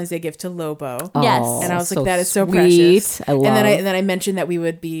Valentine's Day gift to Lobo. Yes. Oh, And I was so like, that is so sweet. precious. I love. And then I mentioned that we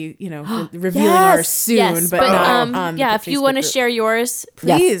would be, revealing ours Yes. soon, Yes, but not on yeah. the If you Facebook want to group. share yours,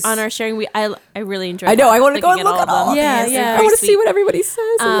 Yes. Please. on our sharing, I really enjoyed. I know. I want to go looking and look at all. of them. Yeah, They're yeah. very I want to see sweet. what everybody says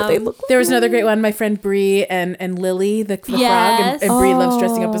and what they look like. There was another great one. My friend Bree and Lily, the frog, Yes. and Bree loves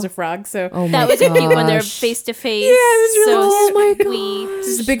dressing up as a frog. So Oh my That was a cute one. They're gosh. face to face. Yeah, it was really so cute. sweet.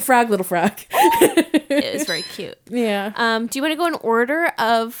 this is a big frog, little frog. It was very cute. Yeah. Do you want to go in order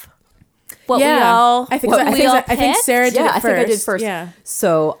of what we Yeah. all I think what so. I we think all I think picked? Sarah did Yeah, it I first. think I did first. Yeah.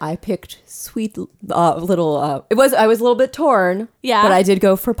 So I picked sweet little. I was a little bit torn. Yeah. But I did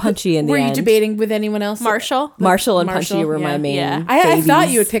go for Punchy in the Were end. you debating with anyone else? Marshall. Marshall and Marshall, Punchy were yeah. my main. Yeah. I thought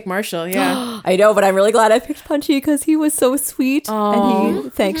babies. you would pick Marshall. Yeah. I know, but I'm really glad I picked Punchy because he was so sweet, and he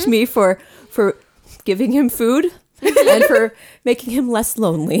thanked me for giving him food and for making him less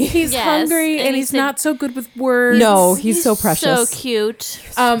lonely. He's Yes, hungry and and he he's said- not so good with words. No, he's so precious. So cute.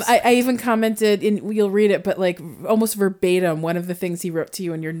 I even commented in, you'll read it, but like almost verbatim, one of the things he wrote to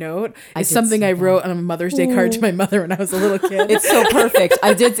you in your note is did something see I that. wrote on a Mother's Day card to my mother when I was a little kid. It's so perfect.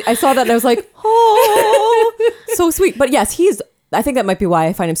 I saw that and I was like, oh, so sweet. But yes, I think that might be why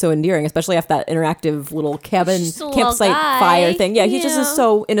I find him so endearing, especially after that interactive little cabin Just a little campsite guy. fire thing. Yeah, he just Yeah. is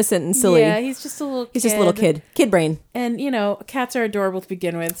so innocent and silly. Yeah, he's just a little He's just a little kid brain. And, you know, cats are adorable to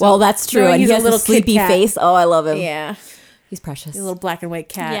begin with. so Well, that's true. knowing And he's he has a little kid sleepy cat- face. Oh, I love him. Yeah. He's precious. A little black and white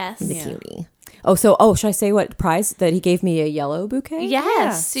cat. Yes. He's Yeah. a cutie. Should I say what prize that he gave me? A yellow bouquet? Yes.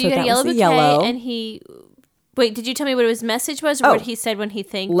 Yeah. So So you got that a yellow was the bouquet, yellow. and he. Wait, did you tell me what his message was, or Oh. what he said when he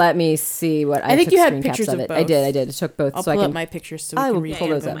thanked? Let me see what I think took you had screen pictures caps of it. both. I did. I took both. I'll so pull I up can, my pictures so we I can will read pull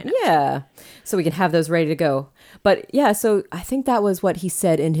those them. up. Yeah. So we can have those ready to go. But yeah, so I think that was what he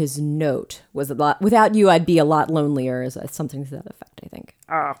said in his note was a lot. Without you, I'd be a lot lonelier. Is something to that effect, I think.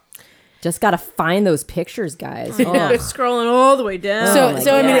 Just got to find those pictures, guys. Oh. Scrolling all the way down.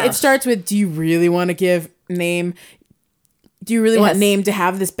 So I mean, gosh. it starts with, do you really want to give name? Do you really want Yes. name to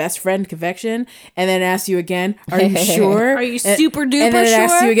have this best friend convection? And then it asks you again, are you sure? Are you super duper And then it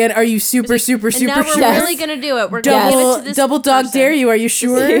asks sure? you again, are you super, super, and super now we're sure? really gonna do it. We're gonna give it Double, to this double dog person. dare you. Are you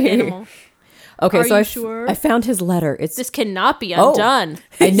sure? Animal. Okay, Are so you sure? I found his letter. It's This cannot be Oh. undone.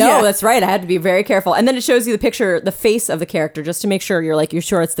 I know, Yeah. that's right. I had to be very careful. And then it shows you the picture, the face of the character, just to make sure you're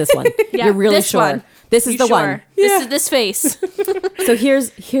sure it's this one. Yeah, You're really this sure. one. This is You the sure? one. This is this face. So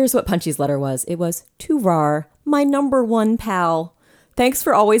here's what Punchy's letter was. It was, to Rar, my number one pal. Thanks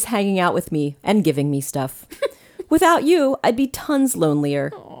for always hanging out with me and giving me stuff. Without you, I'd be tons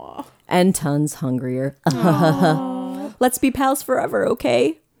lonelier. And tons hungrier. Let's be pals forever,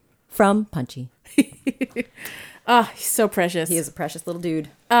 okay? From Punchy. He's so precious. He is a precious little dude.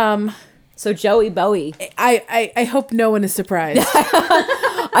 So Joey Bowie. I hope no one is surprised.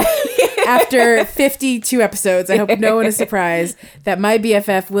 After 52 episodes, I hope no one is surprised that my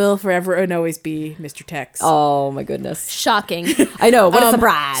BFF will forever and always be Mr. Tex. Oh my goodness. Shocking. I know, what a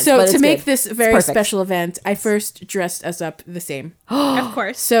surprise. So but to it's make good. this It's very perfect. special event, I first dressed us up the same. Of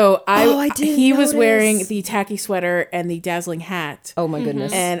course. So I didn't he was notice. wearing the tacky sweater and the dazzling hat. Oh my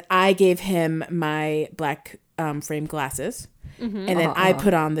goodness. And I gave him my black frame glasses. Mm-hmm. And then I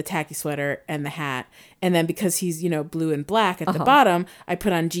put on the tacky sweater and the hat. And then because he's, blue and black at Uh-huh. the bottom, I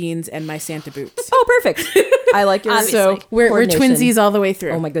put on jeans and my Santa boots. Oh, perfect. I like your Obviously. So we're coordination. twinsies all the way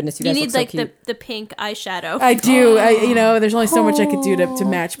through. Oh my goodness, you You guys need look so like cute. the pink eyeshadow. I do. There's only so much I could do to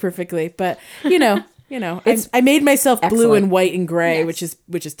match perfectly. But, I made myself blue excellent. and white and gray, Yes.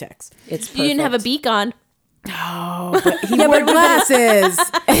 which is Tex. It's perfect. You didn't have a beak on. He wore glasses.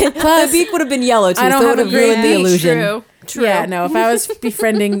 The beak would have been yellow too, I don't so it have would a have ruined the great beak. illusion. True. Yeah, no, if I was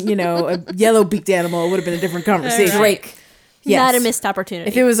befriending, a yellow-beaked animal, it would have been a different conversation. Drake. Yes. Not a missed opportunity.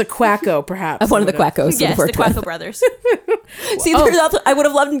 If it was a quacko, perhaps. One of the it would've- quackos. yes, would the have worked Quacko Brothers. with. See, I would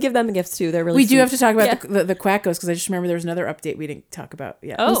have loved to give them gifts too. They're really We do sweet. have to talk about Yeah. the quackos because I just remember there was another update we didn't talk about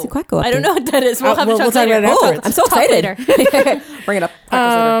yet. Oh, the Quacko I don't update? know what that is. We'll have we'll to talk talk later. about it Oh, afterwards. I'm so Talk excited. later. Bring it up.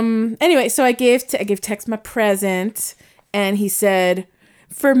 Quackos later. Anyway, so I gave Tex my present, and he said,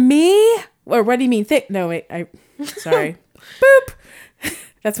 "For me," or what do you mean? No, wait. Sorry. Boop.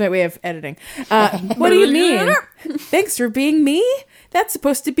 That's my way of editing. What do you mean? Thanks for being me. That's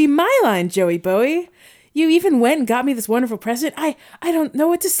supposed to be my line, Joey Bowie. You even went and got me this wonderful present. I don't know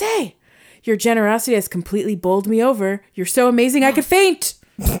what to say. Your generosity has completely bowled me over. You're so amazing I could faint.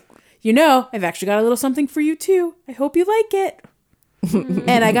 I've actually got a little something for you too. I hope you like it.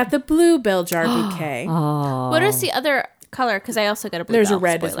 And I got the blue bell jar bouquet. What is the other color? Because I also got a blue. There's a bell,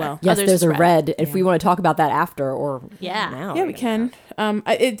 red as spoiler. well. Yes, Oh, there's a just red. If we want to talk about that after or Yeah. now. Yeah, we can.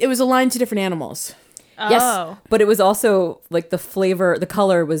 It was aligned to different animals. Yes, Oh. but it was also like the flavor, the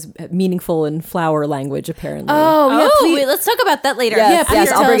color was meaningful in flower language apparently. Oh, wait, let's talk about that later. yes, please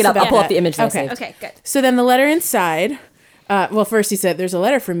yes, I'll tell bring us it up. I'll about pull up that. the image that I Okay. saved. Okay, good. So then the letter inside. Well, first he said, "There's a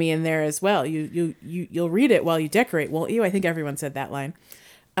letter for me in there as well. You'll read it while you decorate, won't you?" I think everyone said that line.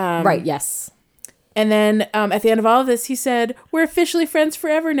 Right, yes. And then at the end of all of this, he said, "We're officially friends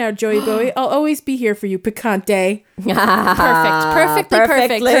forever now, Joey Bowie. I'll always be here for you, Picante." Perfect. Perfectly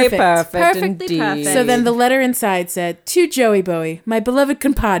perfect. perfect Perfectly indeed. perfect. So then the letter inside said, "To Joey Bowie, my beloved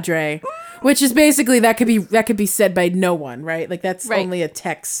compadre. Which is basically that could be said by no one, right? Like that's Right. only a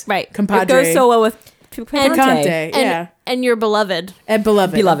Tex Right. compadre. It goes so well with Picante. Picante, And, yeah. and your beloved. And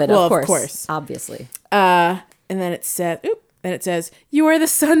beloved. Beloved, Well, of course. Obviously. And then it said, then it says, "You are the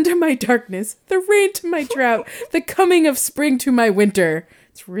sun to my darkness, the rain to my drought, the coming of spring to my winter."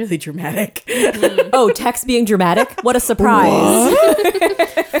 It's really dramatic. Oh, Tex being dramatic? What a surprise.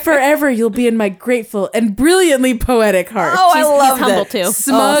 Forever you'll be in my grateful and brilliantly poetic heart. Oh, I He's love humble it. too.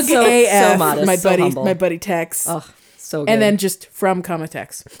 Smug so AF, modest, my so buddy, humble. my buddy Tex. Oh, so good. And then just from comma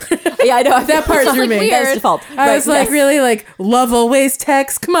Tex. yeah, I know. That part threw me. That's default. I was like, really, like, love always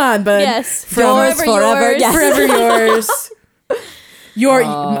Tex. Come on, bud. Yes. Yours forever. Yes. Forever yours.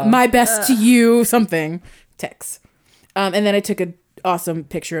 My best to you. Something. Tex. And then I took an awesome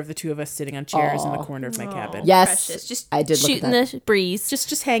picture of the two of us sitting on chairs in the corner of my cabin. Yes. Precious. Just I did look at shooting that. the breeze.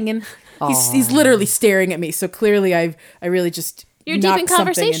 Just hanging. He's literally staring at me. So clearly, I really just. You're deep in knocked something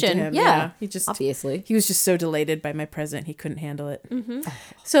into conversation. him. Yeah. He just. Obviously. He was just so delighted by my present, he couldn't handle it.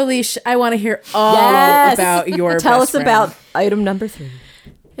 So, Leash, I want to hear all Yes. about your Tell best us friend. about item number 3.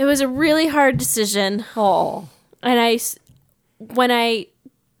 It was a really hard decision. Oh. And when I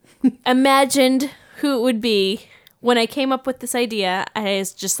imagined who it would be, when I came up with this idea, I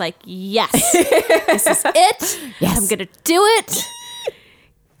was just like, yes, this is it. Yes. I'm going to do it.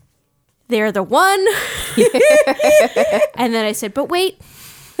 They're the one. And then I said, but wait,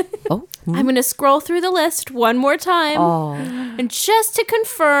 Oh. I'm going to scroll through the list one more time. Oh. And just to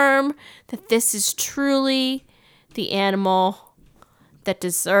confirm that this is truly the animal that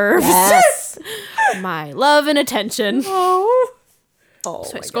deserves Yes. my love and attention. Oh. Oh,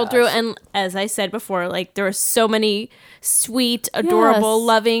 So I scrolled through, and as I said before, like there were so many sweet, adorable, Yes.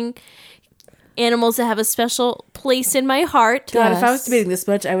 loving animals that have a special place in my heart. God, if I was Yes. debating this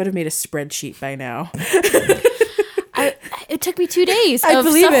much, I would have made a spreadsheet by now. It took me 2 days I of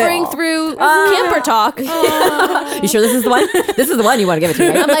believe it. suffering through camper talk. You sure this is the one? This is the one you want to give it to,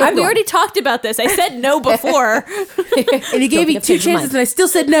 right? I'm like, we going. already talked about this. I said no before. And he gave me get 2 paid for mine. chances, and I still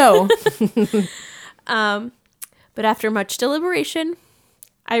said no. But after much deliberation,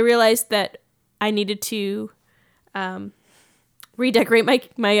 I realized that I needed to redecorate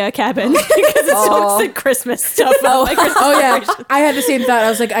my cabin because it's so the Christmas stuff. My Christmas Oh yeah, decorations. I had the same thought. I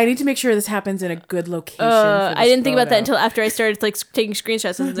was like, I need to make sure this happens in a good location. for I this didn't think about that photo. until after I started like taking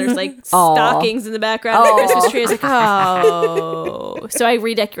screenshots, and there's like stockings in the background of the Christmas tree. I was like, oh. So I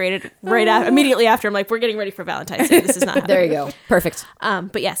redecorated immediately after. I'm like, we're getting ready for Valentine's Day. This is not happening. There you go. Perfect.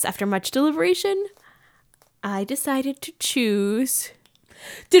 But yes, after much deliberation, I decided to choose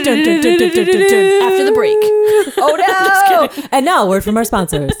after the break. Oh no! And now, a word from our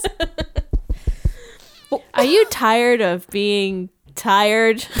sponsors. Are you tired of being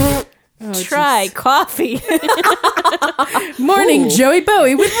tired? Try coffee. Morning, Joey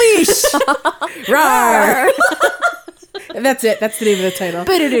Bowie with Leash. Rawr. And that's it. That's the name of the title.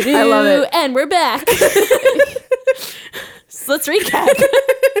 I love it. And we're back. So let's recap.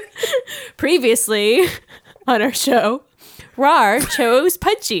 Previously on our show, Rar chose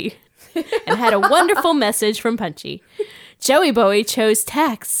Punchy and had a wonderful message from Punchy. Joey Bowie chose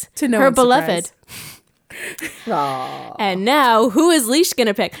Tex, To no her one's beloved. Aw. And now, who is Leash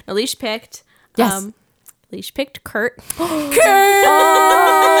gonna pick? Now, Leash picked. Yes. Leash picked Kurt. Oh,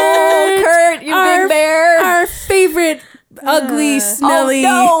 Kurt, you Our- big bear. Our favorite, ugly, smelly,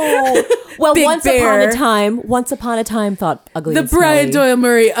 Oh, no. Well, Big once bear. upon a time, thought ugly. the and Brian smelly. Doyle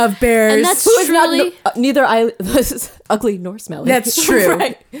Murray of bears. And that's Who is not truly. neither I ugly nor smelly. That's true.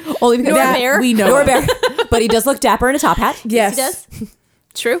 Right. Only because That bear. we know. nor of. bear. But he does look dapper in a top hat. Yes. He does.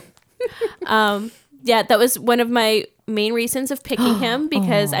 True. Yeah, that was one of my main reasons of picking him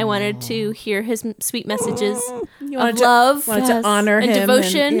because I wanted to hear his sweet messages You of love Wanted Yes. to honor and him.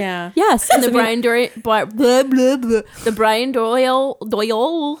 devotion. Yeah. Yes. and the I mean, Brian Doyle, the Brian Doyle.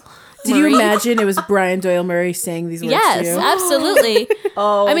 Did you Murray. imagine it was Brian Doyle Murray saying these words Yes, to you? absolutely.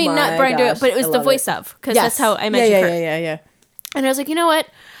 Oh, I mean, not my Brian Doyle, gosh. but it was I the love voice of because Yes. that's how I Yeah, mentioned yeah, Kurt. yeah. And I was like, you know what?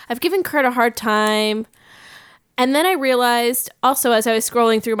 I've given Kurt a hard time. And then I realized also as I was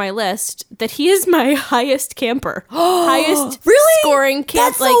scrolling through my list that he is my highest camper. Highest Really? scoring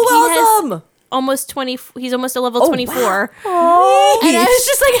camp. That's so awesome. Almost 20. He's almost a level 24. Oh, And I was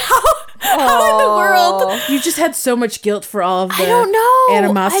just like, how in the world? You just had so much guilt for all of the I don't know.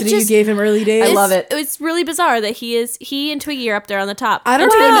 animosity I you just- gave him early days. I love it. It's really bizarre that he and Twiggy are up there on the top. I don't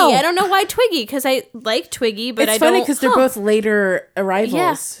And Twiggy, know. I don't know why Twiggy, because I like Twiggy, but It's I funny don't. because they're both later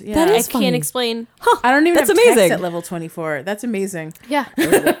arrivals. Yeah. Yeah. That I is funny. can't explain. I don't even That's have amazing. text at level 24. That's amazing. Yeah.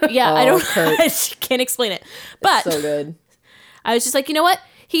 Yeah, I Oh, don't. Kurt. I can't explain it. But so good. I was just like, you know what?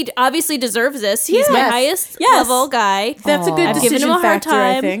 he obviously deserves this. He's my Yes. highest Yes. level guy. That's a good I've given decision him a hard factor,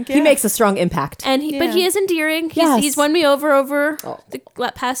 I time. think. He makes a strong impact. And but he is endearing. He's won me over the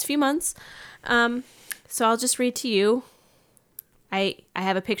past few months. So I'll just read to you. I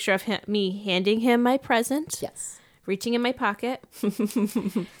have a picture of me handing him my present. Yes. Reaching in my pocket.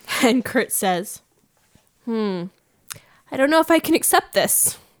 And Kurt says, I don't know if I can accept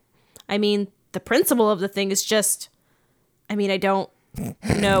this. I mean, the principle of the thing is just, I don't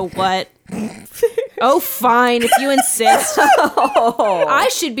know what. Oh, fine, if you insist. I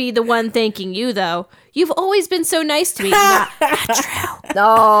should be the one thanking you, though. You've always been so nice to me. Not true.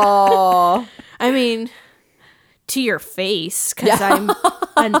 Oh. I mean, to your face, because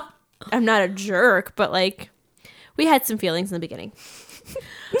I'm not a jerk, but like, we had some feelings in the beginning.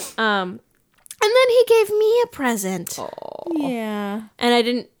 And then he gave me a present. Yeah. And I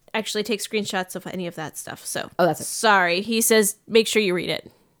didn't actually take screenshots of any of that stuff. So, that's it. sorry. He says, make sure you read it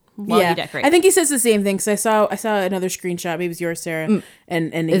while you decorate. I think he says the same thing because I saw another screenshot. Maybe it was yours, Sarah,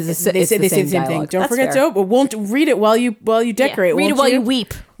 and It's the they say same the same thing. dialogue. Don't That's forget fair. to won't read it while you decorate. Read it won't while you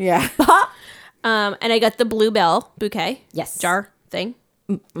weep. Yeah. And I got the bluebell bouquet. Yes. Jar thing,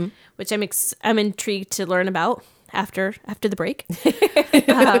 which I'm intrigued to learn about after the break.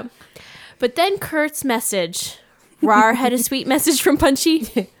 But then Kurt's message. Rar had a sweet message from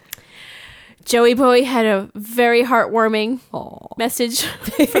Punchy. Joey Boy had a very heartwarming message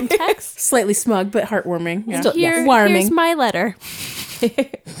from Tex. Slightly smug, but heartwarming. Yeah. Still- yes. Warming. Here's my letter.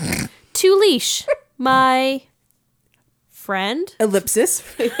 To Leash, my friend. Ellipsis.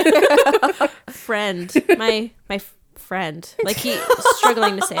 Friend. My friend. Like he's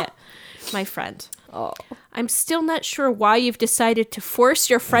struggling to say it. My friend. Oh. I'm still not sure why you've decided to force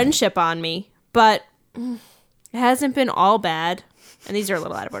your friendship on me, but it hasn't been all bad. And these are a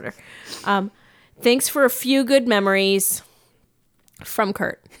little out of order. Thanks for a few good memories from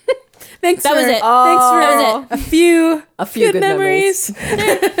Kurt. Thanks. That for, was it. Thanks for That was a few good memories.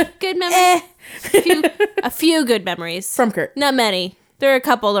 Good memories. A few good memories. From Kurt. Not many. There are a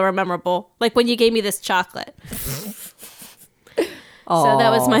couple that were memorable. Like when you gave me this chocolate. So that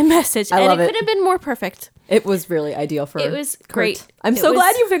was my message. I love it it. could have been more perfect. It was really ideal for It was Kurt. great. I'm It so was-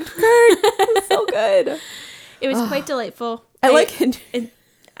 glad you picked Kurt. It was so good. It was quite delightful. I like it.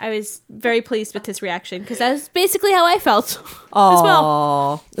 I was very pleased with his reaction because that was basically how I felt as well.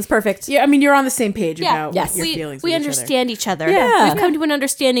 Oh, it's perfect. Yeah, I mean you're on the same page Yeah, about yes. your we feelings. we with understand each other. Yeah. We've come to an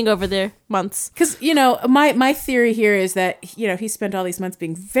understanding over the months. Because my theory here is that he spent all these months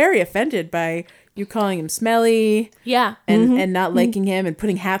being very offended by you calling him smelly Yeah. and not liking him and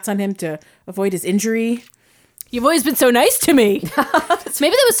putting hats on him to avoid his injury. You've always been so nice to me. Maybe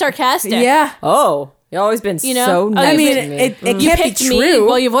that was sarcastic. Yeah. Oh, you've always been You know? so Oh, nice I mean, to me. it You can't be picked me. true.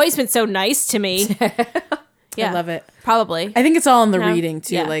 Well, you've always been so nice to me. Yeah. I love it. Probably. I think it's all in the No. reading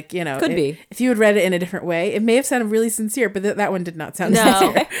too. Yeah. Like, Could be. If you had read it in a different way, it may have sounded really sincere, but that one did not sound No.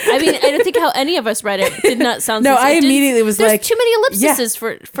 sincere. I mean, I don't think how any of us read it did not sound No, sincere. I It didn't- immediately was There's like, too many ellipses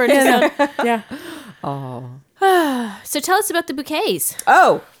for it to sound. Yeah. So tell us about the bouquets.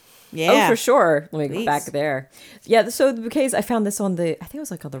 Oh, Yeah. oh, for sure. Let me go Please. back there. Yeah, so the bouquets, I found this on I think it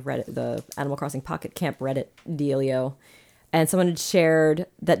was like on the Reddit, the Animal Crossing Pocket Camp Reddit dealio. And someone had shared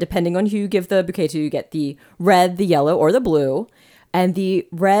that depending on who you give the bouquet to, you get the red, the yellow, or the blue. And the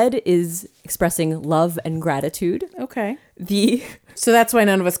red is expressing love and gratitude. Okay. The So that's why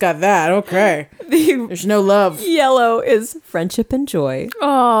none of us got that. Okay. the There's no love. yellow is friendship and joy.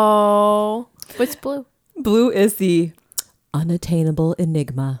 Oh. What's blue? Blue is the unattainable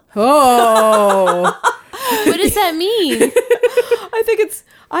enigma. Oh. What does that mean?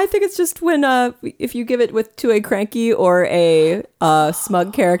 I think it's just when if you give it to a cranky or a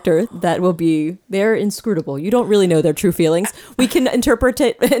smug character, that will be they're inscrutable. You don't really know their true feelings. We can interpret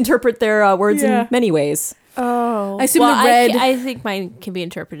their words Yeah. in many ways. Oh. I assume well, the red. I think mine can be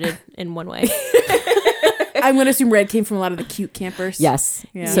interpreted in one way. I'm going to assume red came from a lot of the cute campers. Yes.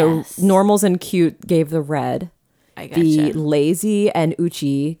 Yeah. So Yes. normals and cute gave the red. I gotcha. The lazy and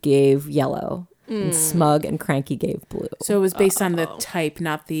Uchi gave yellow. And smug and cranky gave blue. So it was based on the type,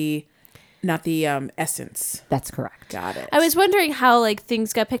 not the essence. That's correct. Got it. I was wondering how like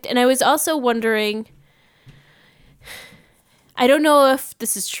things got picked, and I was also wondering. I don't know if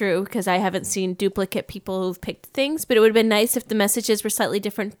this is true because I haven't seen duplicate people who've picked things, but it would have been nice if the messages were slightly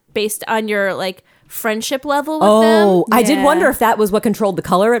different based on your like friendship level with Oh, them. I did Yeah. wonder if that was what controlled the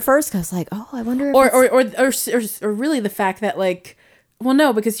color at first. 'Cause I was like, oh, I wonder if or really the fact that like Well,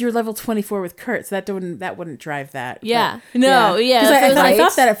 no, because you're level 24 with Kurt, so that wouldn't drive that. Yeah. But- No, yeah, 'Cause that's I what thought, I I thought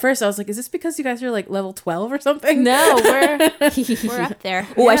was- that at first. I was like, is this because you guys are like level 12 or something? No, we're up there.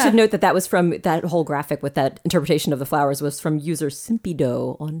 Oh, I Yeah. should note that was from that whole graphic with that interpretation of the flowers was from user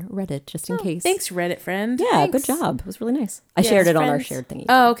Simpido on Reddit, just in case. Thanks, Reddit friend. Yeah, Thanks. good job. It was really nice. I Yes, shared it on our friends. shared thingy.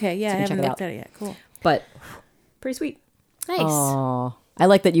 Oh, okay. Yeah, I So you can haven't check it looked out. at it yet. Cool. But pretty sweet. Nice. Oh, I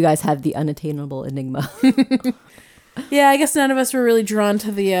like that you guys have the unattainable enigma. Yeah, I guess none of us were really drawn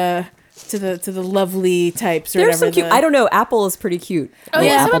to the lovely types or There's whatever. some cute. I don't know. Apple is pretty cute. Oh,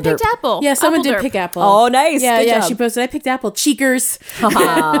 yeah, someone Apple picked derp. Apple. Yeah, someone Apple did derp. pick Apple. Oh, nice. Yeah, Good yeah. job. She posted, I picked Apple. Cheekers.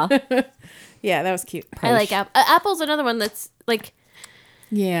 Haha. Yeah, that was cute. I like Apple. Apple's another one that's like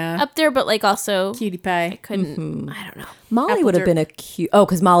Yeah. up there, but like also Cutie pie. couldn't. I don't know. Molly Apple would have derp. been a cute. Oh,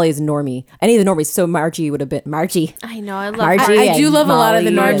 because Molly is normie. Any of the normies. So Margie would have been Margie. I know. I love Margie. I do and love a lot of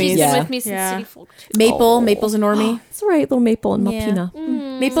the Molly. normies. She's Yeah. been with me since Yeah. City Folk too. Maple. Maple's a normie. That's right, little Maple and Yeah.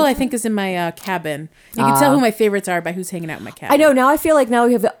 Malpina. Maple, I think, is in my cabin. You can tell who my favorites are by who's hanging out in my cabin. I know. Now I feel like now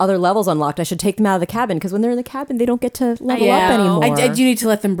we have the other levels unlocked. I should take them out of the cabin because when they're in the cabin, they don't get to level Yeah. up anymore. I do need to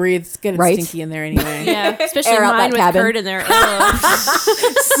let them breathe. It's getting Right? stinky in there anyway. Yeah, especially Air out mine that with cabin. Kurt in there. Ugh.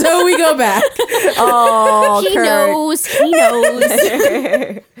 So we go back. Oh, He Kurt. knows. He knows.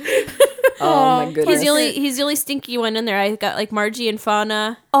 Oh my goodness. He's the only stinky one in there. I got like Margie and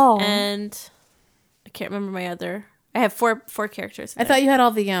Fauna. Oh. And I can't remember my other. I have four characters. I thought you had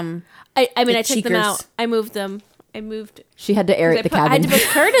all the I mean, the I took them cheekers. out. I moved them. I moved. She had to air it the I had cabin. to put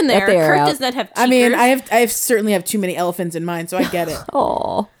Kurt in there. Let the air Kurt out. does not have. I mean, cheekers. I certainly have too many elephants in mine, so I get it.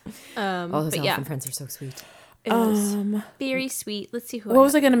 Oh, those but yeah, elephant friends are so sweet. it was very sweet. Let's see who. What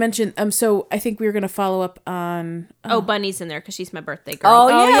was I going to mention? So I think we were going to follow up on. Oh, Bunny's in there because she's my birthday girl. Oh,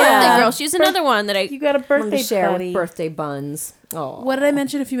 yeah. birthday girl. She's another one that I. You got a I'm birthday gonna share party. with birthday buns. Oh, What did I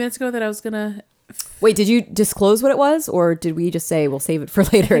mention a few minutes ago that I was gonna? wait, did you disclose what it was, or did we just say we'll save it for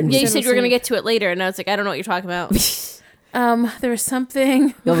later? And Yeah, you said said you were we'll gonna get to it later, and I was like, I don't know what you're talking about. There was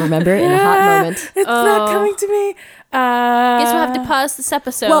something. you'll remember it in a hot moment. It's not coming to me. Guess we'll have to pause this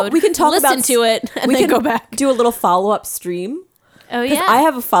episode. Well, we can talk listen about to it, and we then can go back. do a little follow up stream. Oh 'Cause yeah, I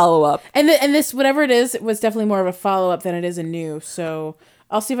have a follow up. And this whatever it is, it was definitely more of a follow up than it is a new. So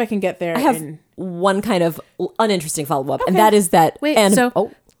I'll see if I can get there. I have and- one kind of uninteresting follow up, and that is that. Wait, and, so-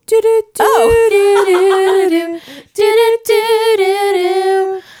 oh,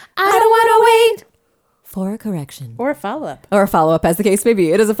 I don't want to wait. for a correction. or a follow up. Or a follow up, as the case may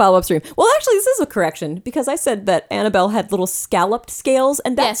be. It is a follow up stream. Well, actually, this is a correction because I said that Annabelle had little scalloped scales,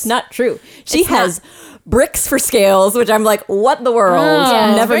 and that's Yes. not true. She It's has bricks for scales, which I'm like, what in the world?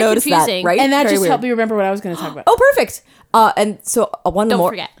 Yeah, Never very noticed confusing. that, right? And that Very just weird. helped me remember what I was going to talk about. Oh, perfect. And so one Don't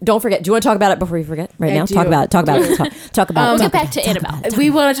more. forget. Don't forget. Do you want to talk about it before you forget? Right I now, do. talk about it. Talk about it. Talk about it. We'll Talk get back about to it. Annabelle. We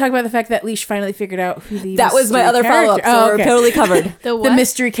want to talk about the fact that Leash finally figured out who the That was my mystery other follow up. character- So Oh, we're okay. totally covered. The what? The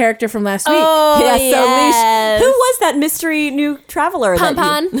mystery character from last week. Oh, Yeah, yes. so Leash, who was that mystery new traveler? that you-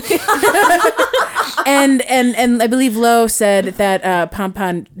 Pompon. And I believe Lo said that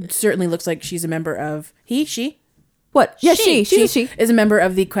Pompon certainly looks like she's a member of she What? Yeah, she's a she. is a member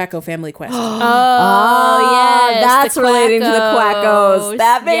of the Quacko family quest. Oh, yes. that's the relating to the Quackos.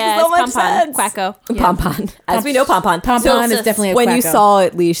 That makes so much Pompon. sense. Quacko. Pompon. As we know, Pompon. Pompon So is definitely a when you Quacko. saw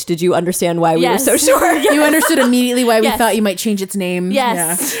it, Leash, did you understand why we Yes. were so sure? You understood immediately why we Yes. thought you might change its name.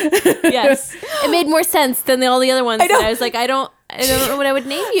 Yes. Yes. It made more sense than all the other ones. I know. I was like, I don't know what I would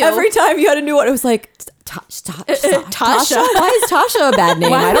name you. Every time you had a new one, it was like, Tasha? Why is Tasha a bad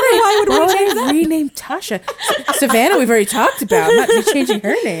name? I don't know why I would Why want to change would I that. rename Tasha? Savannah, we've already talked about. I'm not me changing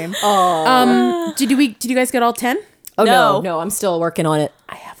her name. Did you guys get all 10? Oh, No. no, I'm still working on it.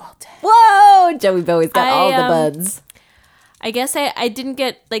 I have all 10. Whoa! Joey Bowie's got I, all the buds. I guess I didn't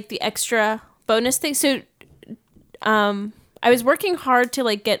get like the extra bonus thing. So I was working hard to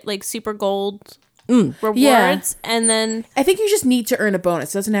like get like super gold rewards, Yeah. and then I think you just need to earn a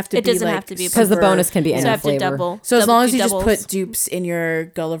bonus. It doesn't have to it be doesn't like have to be Because the super- bonus can be so any I have flavor. to double. So as long as do you just doubles. put dupes in your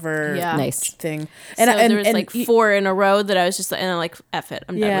Gulliver Yeah. Nice. thing. So there was like 4 in a row that I was just like, and I'm like, F it,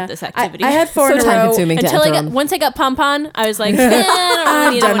 I'm done with this activity. I had 4 So in a row. time-consuming to until enter them. once I got Pompon, I was like, I don't really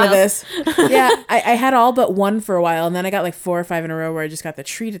I'm need done anyone with else. this. Yeah, I had all but 1 for a while, and then I got like 4 or 5 in a row where I just got the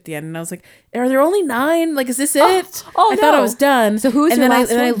treat at the end, and I was like, "Are there only 9? Like, is this it?" I thought I no. was done. So who is and your then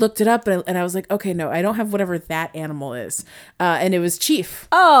last I one? looked it up, and I was like, "Okay, no, I don't have whatever that animal is," and it was Chief.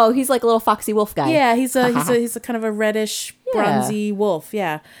 Oh, he's like a little foxy wolf guy. Yeah, he's a kind of a reddish bronzy wolf.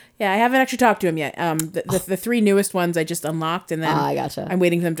 Yeah. I haven't actually talked to him yet. The 3 newest ones I just unlocked, and then I gotcha. I'm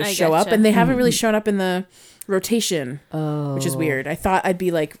waiting for them to I show up, gotcha. and they haven't really shown up in the rotation, which is weird. I thought I'd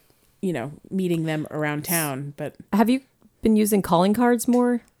be like, meeting them around town, but Have you been using calling cards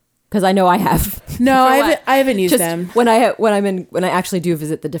more? because I know I have. No, what? I haven't used Just them. when I actually do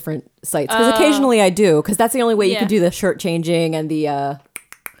visit the different sites, because occasionally I do, because that's the only way you Yeah. can do the shirt changing and the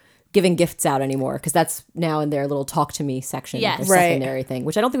giving gifts out anymore, because that's now in their little talk to me section, Yes. their Right. secondary thing,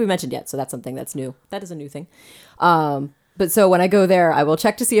 which I don't think we mentioned yet. So that's something that's new. That is a new thing. But so when I go there, I will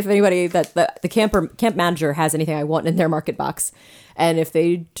check to see if anybody that the camp manager has anything I want in their market box. And if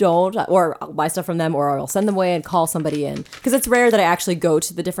they don't, or I'll buy stuff from them, or I'll send them away and call somebody in. Because it's rare that I actually go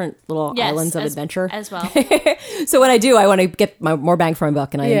to the different little Yes, islands of adventure. as well. So when I do, I want to get more bang for my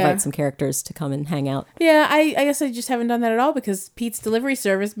buck, and I Yeah. invite some characters to come and hang out. Yeah, I guess I just haven't done that at all because Pete's delivery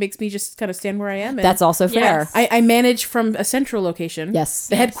service makes me just kind of stand where I am. And That's also fair. Yes. I manage from a central location. Yes.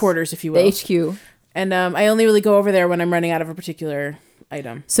 The Yes. headquarters, if you The will. HQ. And I only really go over there when I'm running out of a particular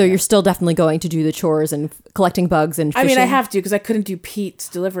item. So you're still definitely going to do the chores and collecting bugs and I fishing. mean, I have to because I couldn't do Pete's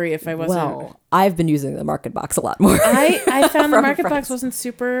delivery if I wasn't. Well, I've been using the market box a lot more. I found the From market friends. box wasn't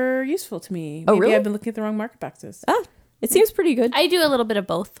super useful to me. Oh, Maybe really? I've been looking at the wrong market boxes. It seems pretty good. I do a little bit of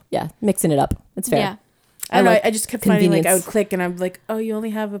both. Yeah, mixing it up. It's fair. Yeah. I don't know. like I just kept finding like I convenience. would click and I'm like, oh, you only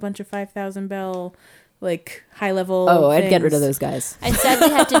have a bunch of 5,000 bell, like high level. Oh, I'd get rid of things. those guys. I sadly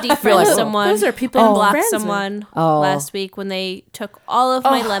had to defriend Realize- someone. Those are people and I'm block friends with. someone Oh. last week when they took all of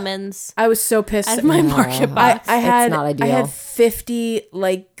my lemons I was so pissed. out of my market box. I had not ideal. I had 50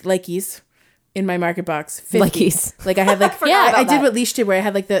 likies in my market box. 50. Likies. Like I had like Yeah, I about did that. what Leash did where I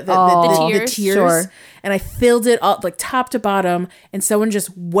had like the tiers. tiers Sure. and I filled it all like top to bottom and someone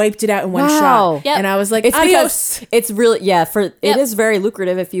just wiped it out in one Wow. shot. Yep. And I was like, It's adios. because it's really it Yep. is very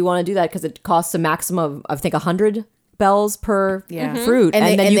lucrative if you want to do that, because it costs a maximum of I think 100 bells per Yeah. Mhm. fruit, and,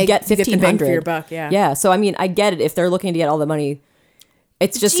 And then you get the bang 1,500 for your buck, yeah. Yeah. So I mean, I get it if they're looking to get all the money.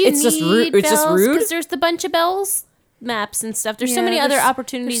 It's just rude. It's just rude. because there's the bunch of bells maps and stuff. There's so Yeah, many other there's-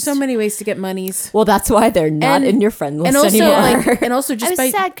 opportunities. There's so many ways to get monies. Well, that's why they're not And- in your friend list And also anymore. like and also I just was by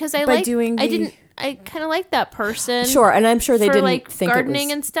sad because I by like doing I the- didn't. I kind of like that person. Sure, and I'm sure they for didn't like think gardening it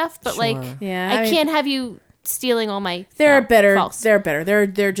was, and stuff, but like Yeah, I I mean- can't have you stealing all my. There are better. false. There are better.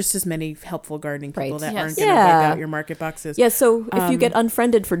 There are just as many helpful gardening people Right. that Yes. aren't going to Yeah. wipe out your market boxes. Yeah, so if you get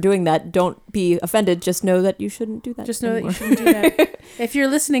unfriended for doing that, don't be offended. Just know that you shouldn't do that. Just know that you anymore. shouldn't do that. If you're a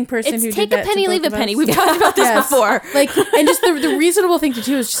listening person It's who take did a that penny, to leave a both of penny. us- We've talked about this Yes. before. Like, and just the reasonable thing to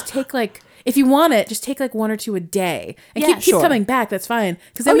do is just take like, if you want it, just take like one or two a day and Yeah, keep sure. coming back. That's fine.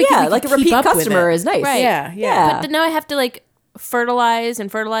 Because Oh then we yeah, can like a keep repeat up with customer it. is nice. Right. Yeah, yeah. Yeah. But now I have to like fertilize and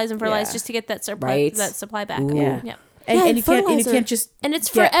fertilize Yeah. just to get that supply Right. back. Yeah. Yeah. And, Yeah, and you fertilizer. can't just And it's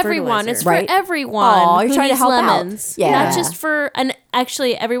for get everyone. fertilizer. It's for Right. everyone. Aw, you're who trying to needs help out. lemons. Yeah. Not just for, and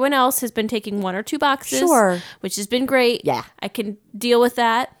actually everyone else has been taking one or two boxes. Sure. Which has been great. Yeah. I can deal with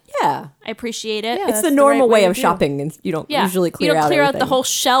that. Yeah. I appreciate it. Yeah. It's That's the the normal right way way to of do. shopping, and you don't Yeah. usually you clear don't out clear out everything. the whole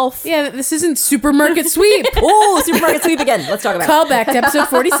shelf. Yeah, this isn't supermarket sweep. Oh, supermarket sweep again. Let's talk about it. Call back to episode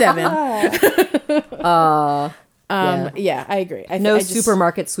 47. Yeah, I agree. No I just-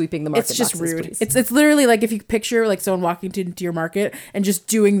 supermarket sweeping the market. It's just boxes, rude. please. It's literally like if you picture like someone walking into your market and just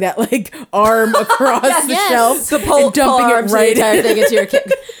doing that like arm across the Yes. shelf the pole, and dumping pole it arms right the entire thing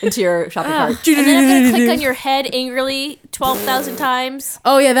into your shopping cart. And then I'm going to click on your head angrily 12,000 times.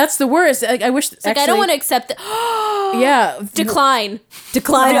 Oh yeah, that's the worst. Like, I wish. Like, I don't want to accept it. Yeah, Decline.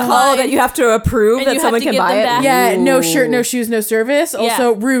 Decline all that you have to approve And that you have someone to can give buy them it. back. yeah. No Ooh. shirt, no shoes, no service. Yeah.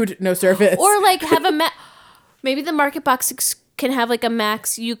 Also rude, no service. Or like have a maybe the market box can have like a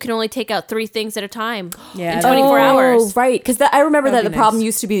max. You can only take out 3 things at a time. Yeah, in that- 24 hours. Oh, right. Because I remember that That'd the be problem nice.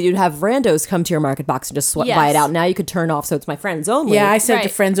 used to be that you'd have randos come to your market box and just buy Yes. it out. Now you could turn off, so it's my friends only. yeah, I said to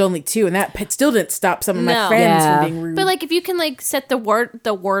Right. friends only too, and that still didn't stop some of my No. friends Yeah. from being rude. But like if you can like set the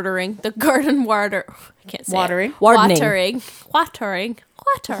garden water. I can't say Watering? It. Wardening. Watering.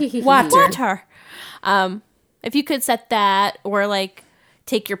 Water. If you could set that or like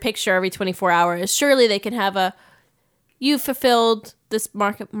take your picture every 24 hours, surely they can have you fulfilled this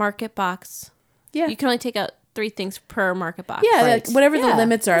market box. Yeah. You can only take out 3 things per market box. Yeah, Right. like whatever the Yeah,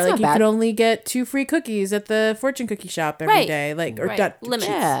 limits are. that's Like not you bad. can only get 2 free cookies at the fortune cookie shop every day. Right. Like or Right. not Limits.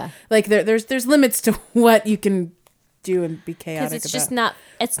 Yeah. Like there's limits to what you can do and be Because chaotic it's about. just not.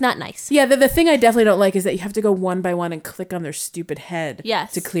 It's not nice. Yeah, the thing I definitely don't like is that you have to go one by one and click on their stupid head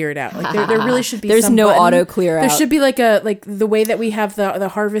Yes. to clear it out. Like there really should be There's some no button. auto clear There out. should be like the way that we have the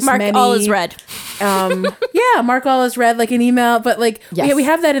harvest Mark many. all is red. Yeah, mark all is red like an email, but like Yes. we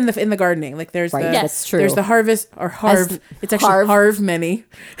have that in the gardening. Like there's Right, the Yes. that's true. there's the harvest or harv. It's actually harv many.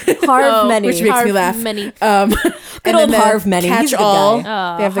 Harv many. which makes me Harv laugh. Many. Good old Harv Many. He's a Catch good all.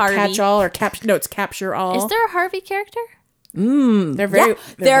 guy. They have the Harvey. catch all or it's capture all. Is there a Harvey character? They're very Yeah,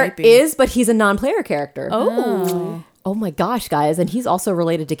 there is, but he's a non-player character. Oh. Oh my gosh, guys. And he's also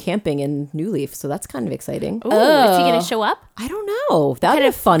related to camping in New Leaf. So that's kind of exciting. Oh, is he gonna show up? I don't know. That would be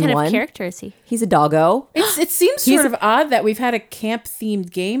a fun What one. kind of character is he? He's a doggo. It seems sort of odd that we've had a camp themed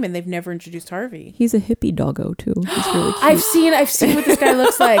game and they've never introduced Harvey. He's a hippie doggo too. He's really cute. I've seen what this guy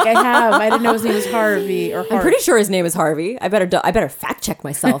looks like. I have. I didn't know his name was Harvey or Hart. I'm pretty sure his name is Harvey. I better fact check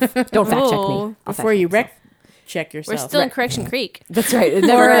myself. Don't fact check me. Oh. I'll Before fact you check check yourself. We're still in Correction Creek. That's right. It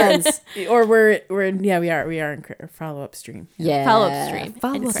never ends. Or we're we are in follow up stream. Yeah. Follow-up stream.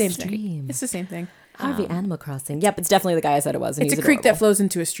 Follow up Same stream. It's the same thing. Harvey Animal Crossing. Yep, it's definitely the guy I said it was. And It's a he's creek that adorable. flows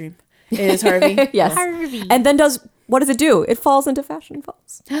into a stream. It is Harvey. Yes. Harvey. And then what does it do? It falls into Fashion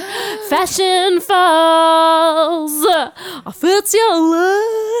Falls. Fashion Falls. Fits your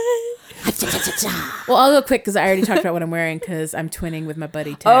life. Well, I'll go quick because I already talked about what I'm wearing because I'm twinning with my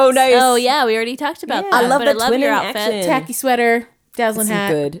buddy Tex. Oh, nice. Oh yeah, we already talked about that. I love but the I love your twinning outfit. action. Tacky sweater, dazzling This is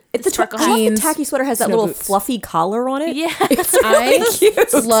hat. good. It's the Sparkle I love the jeans, tacky sweater has that snow little boots. fluffy collar on it. Yeah, I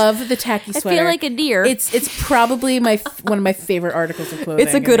love the tacky I sweater. feel like a deer. It's probably one of my favorite articles of clothing.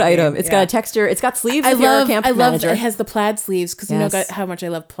 It's a in good the item. game. It's Yeah. got a texture. It's got sleeves. I if you're a love camp it manager. has the plaid sleeves because you know Yes. how much I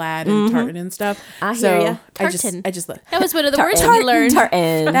love plaid and tartan and stuff. I hear so ya. Tartan. I just love. that was one of the words Tartan. we learned.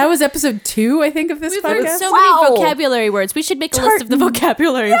 Tartan. That was episode 2, I think, of this We've podcast. learned so Wow. many vocabulary words. We should make a list of the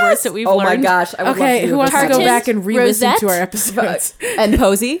vocabulary words that we've Oh learned. my gosh. I would Okay, love to do who a wants to go Tartan, back and re-listen to rosette, our episodes? And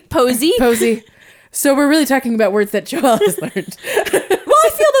Posy. Posy. Posy. So we're really talking about words that Joelle has learned. Well, I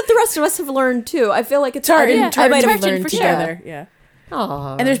feel that the rest of us have learned too. I feel like it's Tartan, I tartan, might we have tartan learned for sure. together. Yeah.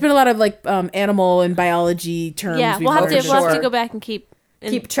 Aw. And there's been a lot of like animal and biology terms. Yeah, we've we'll have learned. to we'll have to Sure. go back and keep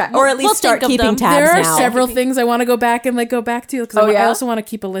track, or at least we'll start think of keeping them. tabs There are now. several things I want to go back and go back to because Oh, yeah? I also want to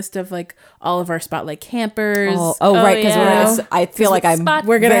keep a list of like all of our spotlight campers. Oh, right, because yeah. I feel like I'm. Spot-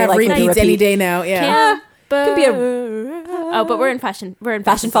 We're gonna very have likely to repeats any repeat. day now. Yeah. camp. Could be a Oh, but we're in Fashion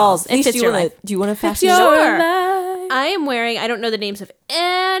Falls. It fits do your you life. do you want to fashion? Your Sure. life. I am wearing. I don't know the names of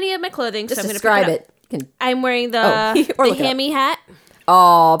any of my clothing, Just so I'm going to describe pick it. it. You can- I'm wearing the or the look it up. hammy hat.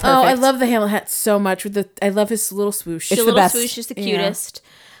 Oh, perfect. Oh, I love the Hamlet hat so much. I love his little swoosh. The the little best. swoosh is the Yeah. cutest.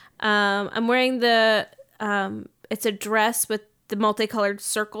 I'm wearing the. It's a dress with the multicolored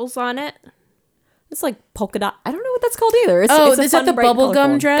circles on it. It's like polka dot. I don't know what that's called either. It's, Oh, it's a is that fun, the bright, bubble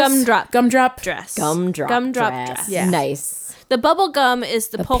gum colorful- dress? Gumdrop. Gumdrop. Dress. Gumdrop dress. Yeah. Nice. The bubble gum is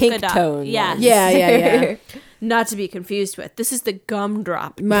the polka pink dot. tone Yeah. one. Yeah. Not to be confused with. This is the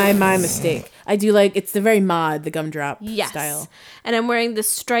gumdrop. My mistake. I do like it's the very mod, the gumdrop Yes. style. And I'm wearing the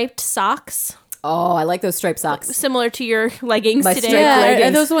striped socks, Oh, I like those striped socks. similar to your leggings My today. striped Yeah, leggings.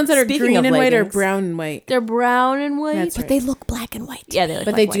 are those the ones that are Speaking green of and white or leggings. brown and white? They're brown and white. That's But right. they look black and white. Yeah, they look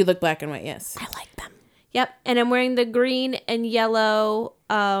But like they do look black and white, yes. I like them. Yep. And I'm wearing the green and yellow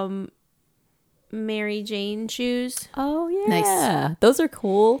Mary Jane shoes. Oh yeah. Nice. Those are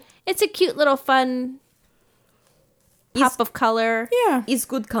cool. It's a cute little fun pop of color Yeah. It's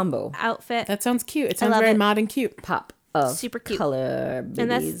good combo. outfit. That sounds cute. It sounds love very it. mod and cute. Pop of Super cute. color. And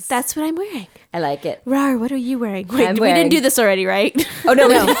babies. that's what I'm wearing. I like it. Rar, what are you wearing? Wait, I'm we wearing- didn't do this already, right? Oh no,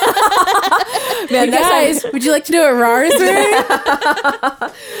 no. Man, next Guys, would you like to know what Rar is wearing?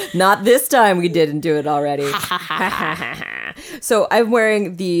 time- not this time. We didn't do it already. So I'm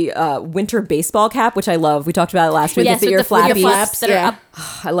wearing the winter baseball cap, which I love. We talked about it last week. Yes, with the ear with the flappies. flaps that Yeah. are up.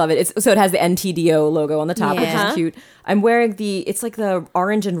 I love it. So it has the NTDO logo on the top, which Yeah. is cute. I'm wearing it's like the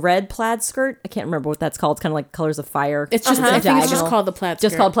orange and red plaid skirt. I can't remember what that's called. It's kind of like colors of fire. It's just, a I think it's just diagonal. called the plaid skirt.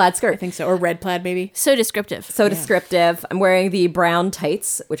 Just called plaid skirt. I think so. Or red plaid, maybe. So descriptive. So descriptive. I'm wearing the brown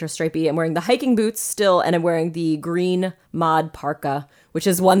tights, which are stripy. I'm wearing the hiking boots still, and I'm wearing the green mod parka, which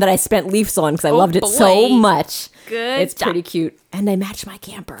is one that I spent leaves on because I loved it so boy. much. Good It's job. pretty cute. And I match my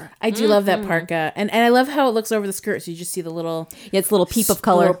camper. I do love that parka. And I love how it looks over the skirt. So you just see the little Yeah, it's a little peep of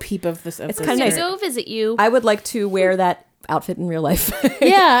color. little peep of this. It's the kinda I'm nice. gonna go visit you. I would like to wear that outfit in real life.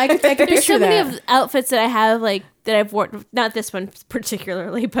 Yeah, I could There's picture so many that. of outfits that I have that I've worn. Not this one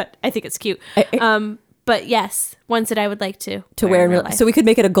particularly, but I think it's cute. But yes, ones that I would like to wear in real life. life. So we could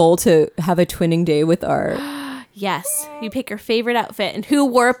make it a goal to have a twinning day with our Yes, you pick your favorite outfit and who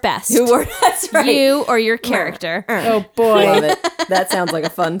wore it best. That's right. You or your character. Oh boy. Love it. That sounds like a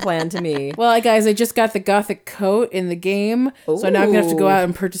fun plan to me. Well, guys, I just got the gothic coat in the game, so now I'm gonna have to go Ooh. out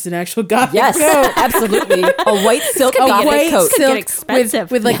and purchase an actual gothic Yes, coat. absolutely. A white silk A gothic white coat. Could get silk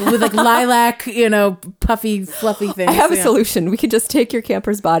expensive. with like lilac, puffy, fluffy things. I have a Yeah. solution. We could just take your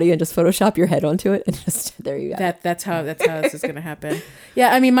camper's body and just Photoshop your head onto it, and just there you go. That's how this is gonna happen.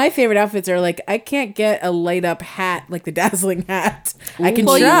 Yeah, I mean, my favorite outfits are like I can't get a light up hat like the dazzling hat. I can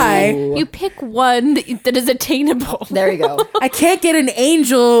Well, try. you pick one that is attainable. There you go. I can't get an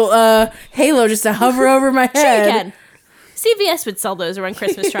angel halo just to hover over my Sure you head. can. CVS would sell those around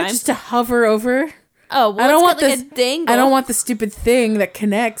Christmas time. Just to hover over. Oh, well, I don't it's want got like this. a dangle. I don't want the stupid thing that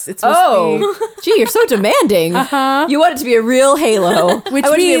connects. It's supposed to Oh, gee, you're so demanding. You want it to be a real halo, be, which I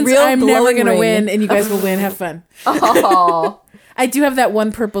want it to be a means real I'm never glowing gonna ring. win, and you guys will win. Have fun. Oh, I do have that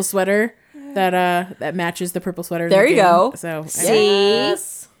one purple sweater that matches the purple sweater. in There the you game, go. So See?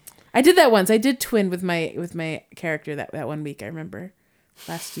 I did that once. I did twin with my character that 1 week. I remember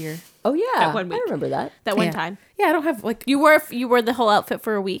last year. oh yeah, That 1 I week. remember that. that one Yeah. time. Yeah, I don't have like You wore the whole outfit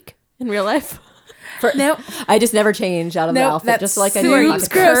for a week in real life. no. I just never change out of the No, outfit, that's just like I Soup's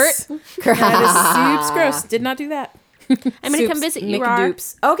do. gross. That is Soup's gross. Did not do that. I'm gonna come visit you, Rar.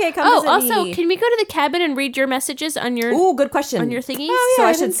 McDupes. Okay, come Oh, visit also, me. can we go to the cabin and read your messages on your Ooh, good question. on your thingies? Oh, So yeah, I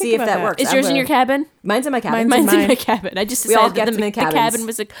I should didn't see think if about that that. works. Is I'm yours in gonna- your cabin? Mine's in my cabin. Mine's in Mine's in mine. my cabin. I just We all decided get that them in the cabins. cabin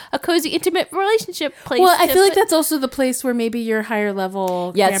was a cozy, intimate relationship place. Well, I to feel like put- that's also the place where maybe your higher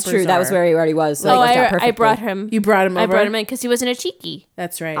level. Yeah, it's campers true. That was are. where he already was. So Oh, it worked out I perfectly. brought him. You brought him over. I brought him in because he wasn't a cheeky.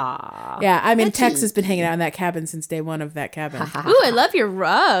 That's right. Ah. Yeah, I mean, Tex has been hanging out in that cabin since day one of that cabin. Ooh, I love your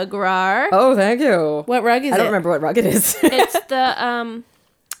rug, Rar. Oh, thank you. What rug is I it? don't remember what rug it is. It's the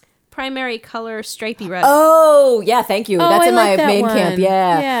primary color stripy rug. Oh, yeah, thank you. Oh, That's I in like my that main one. camp.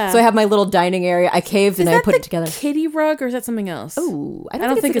 Yeah. Yeah. So I have my little dining area. I caved and Is I that put the it together. kitty rug or is that something else? Ooh, I don't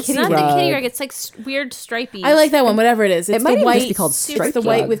don't think think it's it's a It's kitty not rug. the kitty rug. It's like weird stripy. I like that one. Whatever it is, it's It might the even white. just be called It's striped the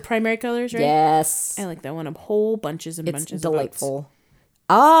white rug. with primary colors, right? Yes. I like that one. A whole bunches and It's bunches. Of oats. delightful.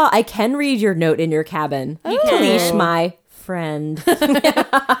 Ah, I can read your note in your cabin. You can. Leash, my friend.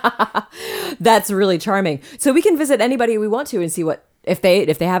 That's really charming. So we can visit anybody we want to and see what if they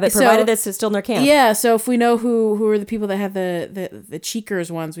have it, So- provided it's still in their camp. Yeah, so if we know who are the people that have the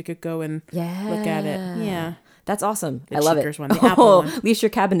cheekers ones, we could go and Yeah. look at it. Yeah. That's awesome. The I love Cheekers it. one, the apple Oh, one. Leash, your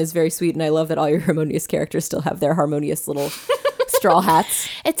cabin is very sweet, and I love that all your harmonious characters still have their harmonious little straw hats.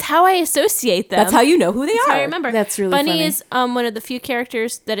 It's how I associate them. That's how you know who they That's are. how I remember. That's really Bunny funny. is one of the few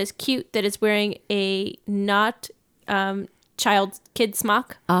characters that is cute that is wearing a not child kid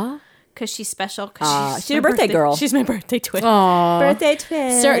smock. Because she's special. 'Cause she's a my birthday girl. She's my birthday twin. Birthday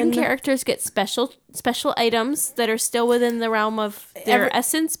twin. Certain characters get special items that are still within the realm of their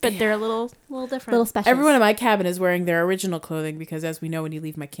essence, but they're a little different. Little special. Everyone in my cabin is wearing their original clothing because, as we know, when you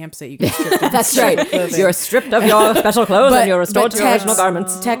leave my campsite, you get stripped of That's your right. clothing. You're stripped of your special clothes and you're restored to your original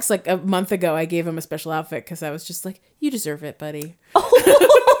garments. Tex, like a month ago, I gave him a special outfit because I was just like, "You deserve it, buddy."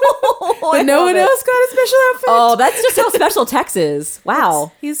 But no one else got a special outfit. Oh, that's just how special Tex is.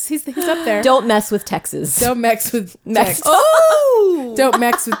 Wow. He's up there. Don't mess with Texas. Don't mess with Mex- Tex. Oh! Don't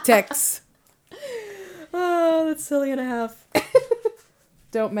mess with Tex. Oh, that's silly and a half.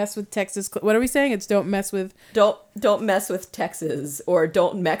 Don't mess with Texas. What are we saying? It's don't mess with. Don't mess with Texas or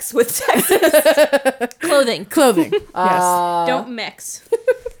don't mix with Texas. Clothing. Clothing. Yes. Don't mix.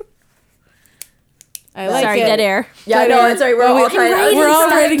 I like Sorry, it. dead air. Yeah, I know. It's right. We're all trying. We're all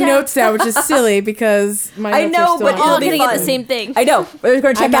Start writing down. notes now, which is silly because my I notes know, are still but on All it'll be here. getting at the fun. same thing. I know. We're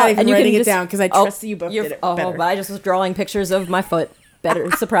going to check I'm not out, even and you writing can it just, down because I trust that you both did it Oh, better. but I just was drawing pictures of my foot.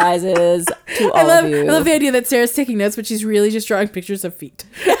 Better surprises to all I love of you. the idea that Sarah's taking notes, but she's really just drawing pictures of feet.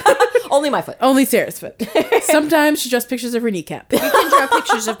 Only my foot. Only Sarah's foot. Sometimes she draws pictures of her kneecap. You can draw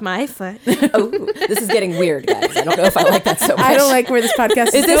pictures of my foot. Oh, this is getting weird, guys. I don't know if I like that so much. I don't like where this podcast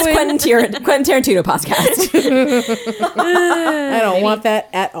is Is this going. Quentin Tarantino podcast? I don't want that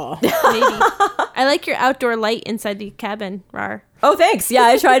at all. Maybe. I like your outdoor light inside the cabin, Rar. Oh, thanks. Yeah,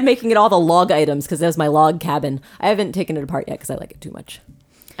 I tried making it all the log items because that was my log cabin. I haven't taken it apart yet because I like it too much.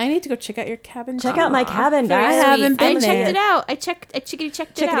 I need to go check out your cabin. Check out my cabin, guys. I haven't been I checked there. it out. I chickity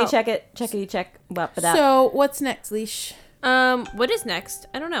checked it Checkity out. check it. Checkity check. What for that? So what's next, Leash? What is next?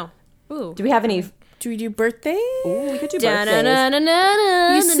 I don't know. Ooh. Do we have any? Do we do birthday? Ooh, we could do birthdays.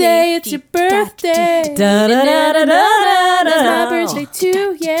 Da-na-na-na-na-na. You say it's your birthday. It's my birthday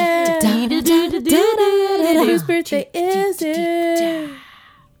too, yeah. Whose birthday is it?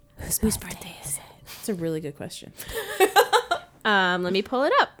 Whose birthday is it? That's a really good question. Let me pull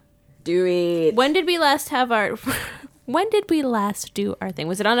it up. Do it. When did we last have our? When did we last do our thing?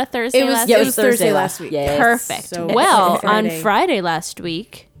 Was it on a Thursday? It was- last yeah, it week? was Thursday last week. Yes. Perfect. So- Well, Friday. on Friday last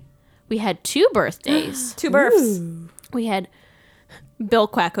week, we had two birthdays. Two births. We had Bill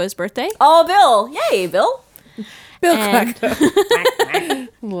Quacko's birthday. Oh, Bill! Yay, Bill! Bill And- Quacko.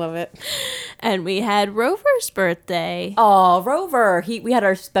 Love it. And we had Rover's birthday. Oh, Rover! We had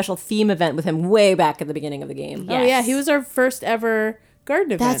our special theme event with him way back at the beginning of the game. Yeah. Oh yeah, Yes. he was our first ever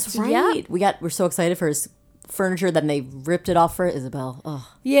garden event. That's right. We're so excited for his furniture. Then they ripped it off for Isabel.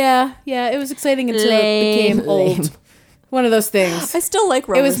 Oh, Yeah, it was exciting until Lame. it became old. One of those things. I still like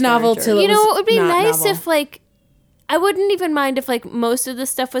Rover's It was novel furniture. till it You know, was it would be not nice novel. if like I wouldn't even mind if like most of the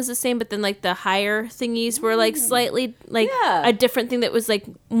stuff was the same, but then like the higher thingies were like slightly like Yeah. a different thing that was like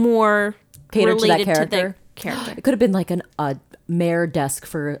more catered to that related character. the character. It could have been like a mayor desk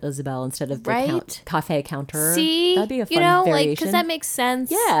for Isabel instead of the Right? cafe counter. See, that'd be a fun you know, variation. like because that makes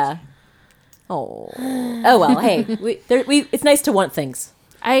sense. yeah. Oh, oh well. Hey, it's nice to want things.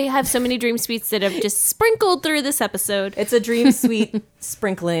 I have so many dream suites that have just sprinkled through this episode, It's a dream sweet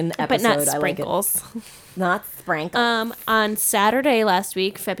sprinkling episode. but not I like it. sprinkles. Not sprinkles. On Saturday last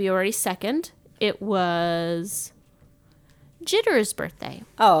week, February 2nd, it was Jitter's birthday.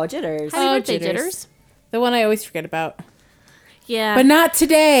 Oh, jitters. Happy birthday, Jitters. Jitters. The one I always forget about. Yeah. But not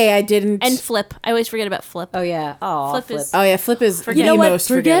today. I didn't. and Flip. I always forget about Flip. Oh yeah. Oh, Flip Flip. is- oh yeah, Flip is the You know what? most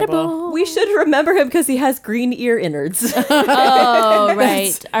forgettable. We should remember him because he has green ear innards. Oh,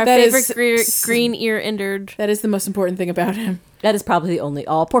 right. Our that favorite is- green ear entered. That is the most important thing about him. That is probably the only.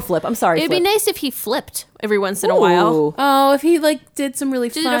 Oh, poor Flip. I'm sorry. It'd Flip. be nice if he flipped every once in a while. Ooh. Oh, if he like did some really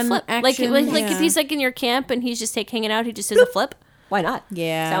Did fun a flip. action, Like yeah. if he's like in your camp and he's just hanging out, he just does a flip. Why not?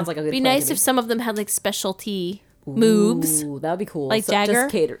 Yeah. Sounds like a good. It'd be plan nice to if me. some of them had like specialty moves. Ooh, that would be cool. Like So Jagger?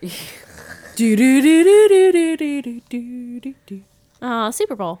 Just cater. do do do do do do do do do do. Oh,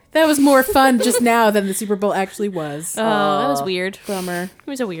 Super Bowl. That was more fun just now than the Super Bowl actually was. Oh, that was weird. Bummer. It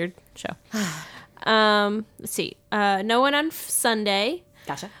was a weird show. Let's see. No one on Sunday.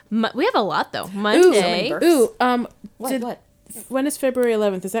 Gotcha. We have a lot though. Monday. births. Ooh, What? when is February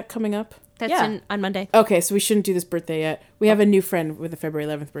 11th? Is that coming up? That's Yeah. on Monday. Okay, so we shouldn't do this birthday yet. We have a new friend with a February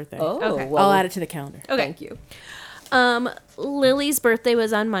 11th birthday. Oh, Okay. well, I'll add it to the calendar. Okay. Thank you. Lily's birthday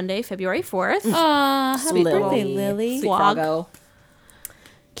was on Monday, February 4th. Aw, happy Lily. birthday, Lily. Sweet Frog. Fraugo.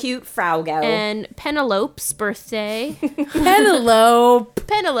 Cute Fraugo. And Penelope's birthday. Penelope.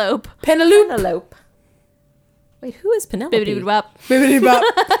 Penelope. Penelope. Penelope. Wait, who is Penelope? Bibbidi-bop.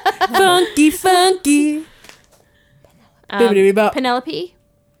 Bibbidi-bop. Funky, funky. Bibbidi-bop. Penelope.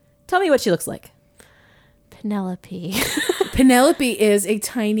 Tell me what she looks like. Penelope. Penelope is a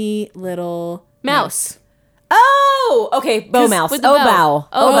tiny little Mouse. Oh, okay. Bow mouse. with the Oh, bow. bow.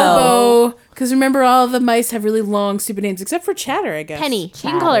 Oh, Oh, bow. Because remember, all the mice have really long, stupid names, except for Chatter, I guess. Penny. You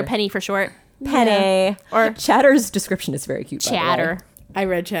can call her Chatter. Penny for short. Penny. Or Chatter's description is very cute. by the way. Chatter. I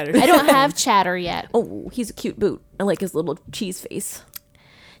read Chatter. I don't have Chatter yet. Oh, he's a cute boot. I like his little cheese face.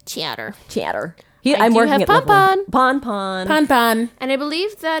 Chatter. Chatter. I do have at level Pon-Pon. one. Pon. Pon Pon. And I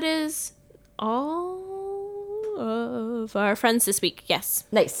believe that is all of our friends this week. Yes.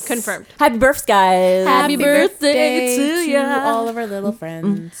 Nice. Confirmed. Happy birthdays, guys. Happy birthday to ya. all of our little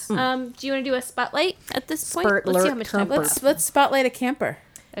friends. Do you want to do a spotlight at this point? Spurt, Let's see how alert, much time we turn, have. Let's spotlight a camper.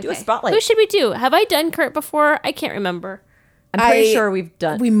 Do a Okay. spotlight. Who should we do? Have I done Kurt before? I can't remember. I'm pretty I- sure we've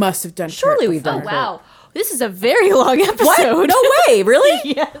done. We must have done. surely Kurt we've before. done. Oh, wow. This is a very long episode. What? No way. Really?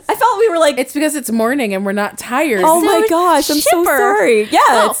 Yes. I thought we were like. It's because it's morning and we're not tired. Oh my so gosh! I'm so chipper. sorry. Yeah,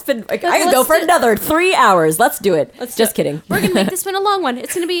 Oh, it's been. I can go let's for do- another 3 hours. Let's do it. Just kidding. We're going to make this one a long one.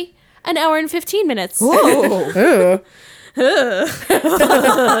 It's going to be an hour and 15 minutes. Whoa.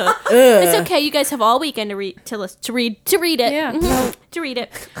 It's okay. You guys have all weekend to read to read it. Yeah. Mhm. To read it.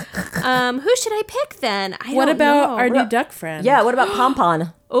 Who should I pick then? I What don't about know. our new duck friend? Yeah. What about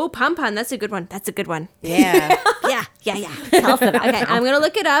Pompon? Oh, Pompon. That's a good one. That's a good one. Yeah. Yeah. Okay, I'm gonna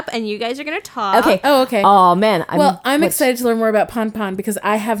look it up, and you guys are gonna talk. Okay. Oh, okay. Oh man. I'm excited to learn more about Pon Pon because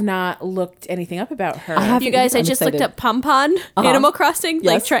I have not looked anything up about her. I have- You guys, I I'm just excited. looked up Pompon Animal Crossing,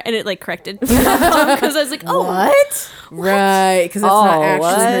 Yes. and it like corrected because I was like, oh, What? Right, because it's Oh, not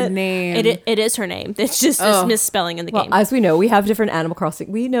actually her what? name. it is her name. It's just this misspelling in the Well, game. as we know, we have different Animal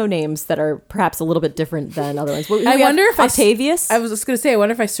Crossing. We know names that are perhaps a little bit different than other ones. We I have wonder if Octavius. I was just gonna say, I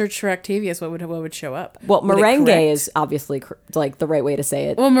wonder if I searched for Octavius, what would show up? well, Would it merengue correct? is obviously like the right way to say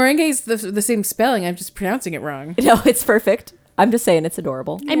it. Well, merengue is the same spelling. I'm just pronouncing it wrong. No, it's perfect. I'm just saying it's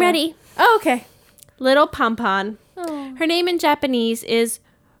adorable. I'm ready. Oh, okay. Little Pompon. Her name in Japanese is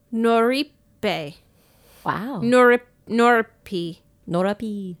Noripe. Wow. Noripe.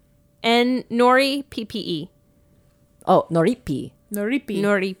 Norapi. And Nori PPE. Oh, Noripi. Noripi.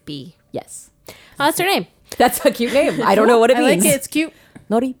 Noripe. Yes. Oh, that's her name. That's a cute name. I don't know what it I means. like it. It's cute.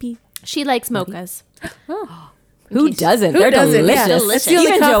 Noripi. She likes mochas. Who doesn't? Who They're doesn't? delicious. Yeah. That's the only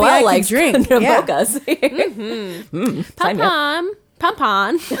Even coffee I Joelle can likes drink. the Yeah. mochas. Sign me up.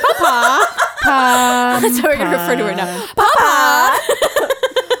 Pompon. That's how we're going to refer to her now.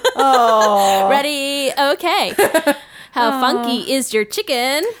 Oh. Ready? Okay. How funky is your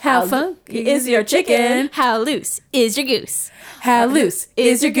chicken? How funky is your chicken? How loose is your goose? How loose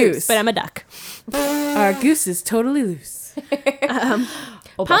is your goose? But I'm a duck. Our goose is totally loose.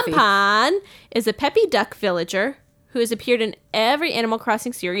 Oh, Buffy. Pompon is a peppy duck villager who has appeared in every Animal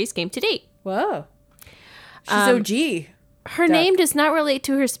Crossing series game to date. Whoa. She's OG. Her name does not relate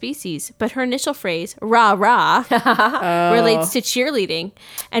to her species, but her initial phrase, rah rah, relates to cheerleading.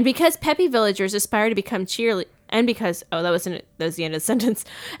 And because Peppy villagers aspire to become that was the end of the sentence.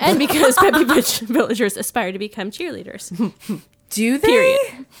 And because Peppy villagers aspire to become cheerleaders. Do they?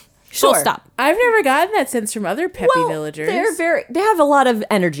 Period. Full stop. I've never gotten that sense from other peppy villagers. They have a lot of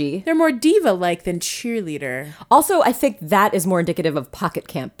energy. They're more diva-like than cheerleader. Also, I think that is more indicative of pocket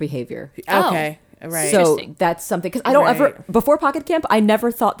camp behavior. Okay, right. So Interesting. that's something, because I don't ever, Right. before pocket camp, I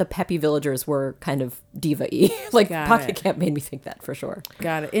never thought the peppy villagers were kind of diva-y. Like Got pocket it. camp made me think that for sure.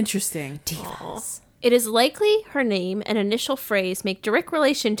 Got it. Interesting. Divas. It is likely her name and initial phrase make direct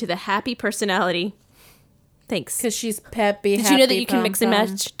relation to the happy personality. Thanks. Because she's peppy. Did you know that you can happy, mix and pom-pom.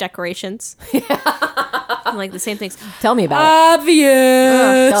 match decorations? Like the same things. Tell me about it.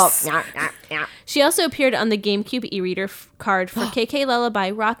 Obvious. Oh, She also appeared on the GameCube e-reader card for KK Lullaby,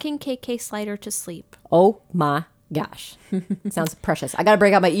 rocking KK Slider to sleep. oh my gosh. Sounds precious. I got to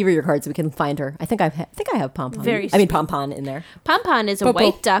break out my e-reader card so we can find her. I think I have Pom-Pom. Very Pom-Pom in there. Pompon is a Popo.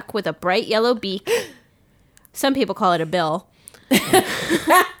 white duck with a bright yellow beak. Some people call it a bill.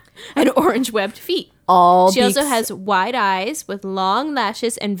 And orange webbed feet. All She also beaks. has wide eyes with long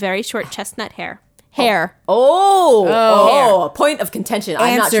lashes and very short chestnut hair. Oh, a point of contention.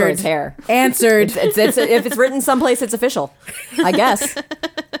 I'm not sure Answered. it's hair. Answered. It's, if it's written someplace, it's official. I guess.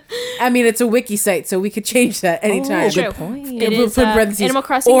 I mean, it's a wiki site, so we could change that anytime. True. Good point. It We'll is put in parentheses, Animal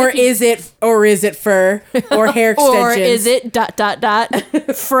Crossing. or wiki. is it fur or hair extensions? Or is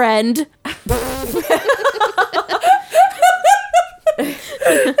it ... friend?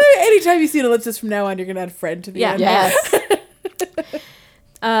 Anytime you see an ellipsis from now on, you're gonna add friend to the Yeah. end. Yes.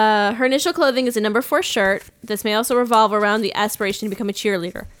 Her initial clothing is a number 4 shirt. This may also revolve around the aspiration to become a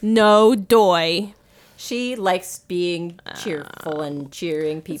cheerleader. No doy. She likes being cheerful and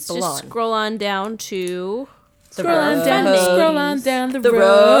cheering people Just on. scroll on down to Scroll on down, road. scroll on down the The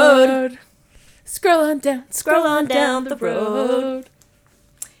road. Scroll on down, Scroll on down the road.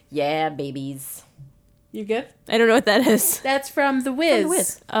 Yeah, babies. You good? I don't know what that is. That's from The Wiz.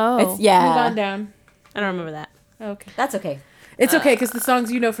 Wiz. Oh, It's, yeah. Move on down. I don't remember that. Okay. That's okay. It's okay because the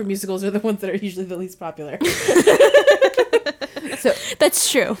songs you know from musicals are the ones that are usually the least popular. So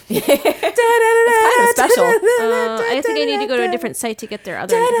That's true. kind of special. I think I need to go to a different site to get her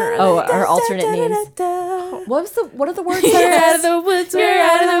other. Oh, our alternate names. What are the words? We're out that of the woods, we're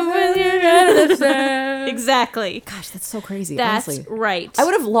out of the woods, we're out of the sun. Exactly. Gosh, that's so crazy. That's honestly. right. I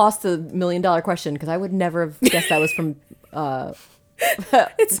would have lost the $1 million question because I would never have guessed that was from.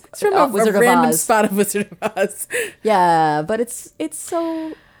 It's from a Wizard of random Oz. spot of Wizard of Oz. Yeah, but it's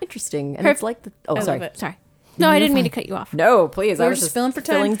so interesting, and it's like the. Oh, I sorry. love it. Sorry. No, I didn't mean to cut you off. No, please. I were was just just filling for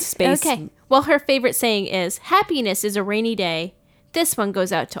time. filling space. Okay. Well, her favorite saying is, "Happiness is a rainy day." This one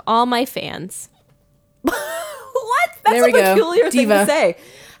goes out to all my fans. What? That's There a we go. peculiar thing Diva. to say.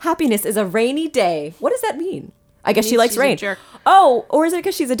 Happiness is a rainy day. What does that mean? I guess she likes she's a rain. jerk. Oh, or is it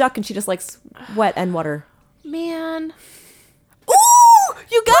because she's a duck and she just likes wet and water? Man, Ooh,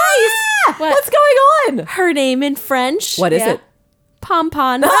 you guys! What? What's going on? her name in French. What is Yeah. it?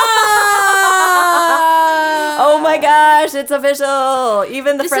 Pompon. Oh my gosh, it's official.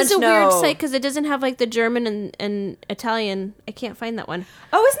 Even the This French is a know. weird site because it doesn't have like the German and Italian. I can't find that one.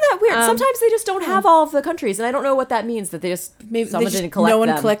 Oh, isn't that weird? Sometimes they just don't have all of the countries, and I don't know what that means. That they just Maybe they someone just- didn't collect no one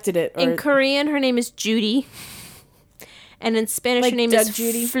them. collected it. Or, In Korean, her name is Judy. And in Spanish, Like her name Doug is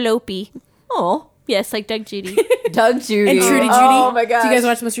Judy? Floppy. Oh, Yes, like Doug Judy. Doug Judy and Trudy Judy. Oh my gosh. Do you guys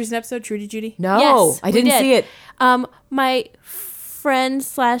watch the most recent episode, Trudy Judy? No, Yes, I we didn't did. see it. My friend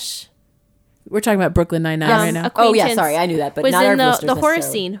slash We're talking about Brooklyn Nine-Nine right now. Oh yeah, acquaintance sorry, I knew that, but was not our in the listeners horror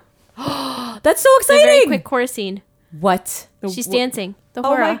necessarily. scene. That's so The very exciting. quick horror scene. What? She's dancing. The Oh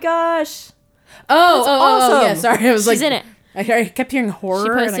horror. my gosh. Oh, awesome. yeah, sorry. I was She's like, in it. I kept hearing horror. She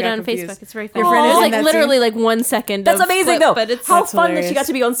and I posted it got on confused. Facebook. It's very funny. Your friend It is was in like that literally scene? like 1 second. That's of amazing clip, though. But it's How That's fun that she hilarious. got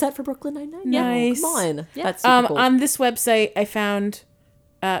to be on set for Brooklyn Nine-Nine. Nice. Come on. Yeah. That's super cool. On this website, I found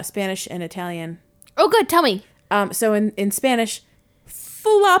Spanish and Italian. oh good. Tell me, So in Spanish,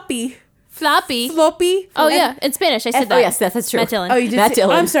 floppy. floppy. Floppy. Oh yeah, in Spanish I said that. Oh yes, that's true. Matt Dillon. Oh, you did. Matt say-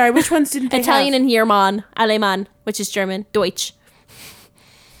 Dillon. I'm sorry. Which ones didn't they Italian have? and German, Aleman, which is German, Deutsch.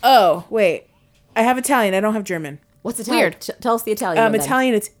 Oh, wait. I have Italian. I don't have German. What's Italian? Weird. Tell us the Italian. one then.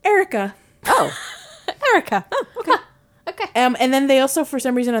 Italian, it's Erica. Oh, Erica. Okay. Okay. And then they also, for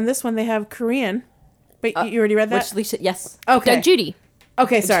some reason, on this one, they have Korean. Wait, you already read that? which Alicia? Yes. Okay. Doug Judy.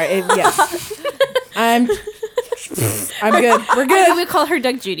 Okay, sorry. Yeah. I'm good. We're We good. call her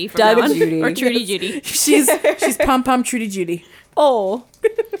Doug Judy from Doug now on. Judy. Or Trudy Judy. She's Pom Pom Trudy Judy. Oh.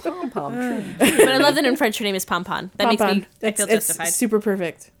 Pom-pom. But I love that in French her name is Pompon. That Pom makes Pom. me I feel It's justified. super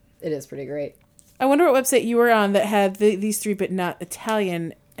perfect. It is pretty great. I wonder what website you were on that had these three, but not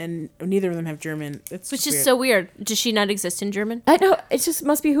Italian, and neither of them have German. It's Which weird. is so weird. Does she not exist in German? I know. It just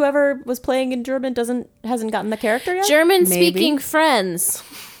must be whoever was playing in German hasn't gotten the character yet. German-speaking friends.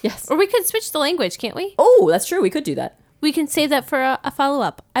 Yes. Or we could switch the language, can't we? Oh, that's true. We could do that. We can save that for a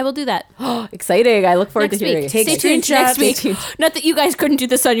follow-up. I will do that. Exciting. I look forward Next to hearing week. it. Take Stay tuned screenshots. next week. Stay tuned. Not that you guys couldn't do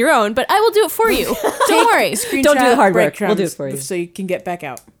this on your own, but I will do it for you. Don't worry. Don't do the hard work. We'll do breadcrumbs it for you. so you can get back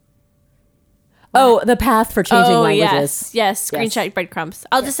out. Oh, the path for changing Oh, languages. yes. Screenshot breadcrumbs.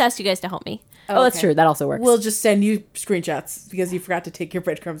 I'll just ask you guys to help me. Oh, that's Okay. true. That also works. We'll just send you screenshots because you forgot to take your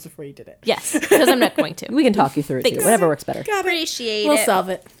breadcrumbs before you did it. Yes, because I'm not going to. we can talk you through it too. Thanks. Whatever works better. Got it. Appreciate We'll it. solve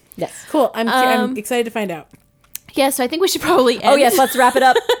it. Yes. Cool. I'm excited to find out. Yeah, so I think we should probably end Oh yes, let's wrap it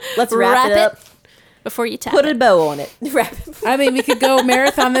up. Let's wrap it up. before you tap Put it. a bow on it. Wrap it. I mean, we could go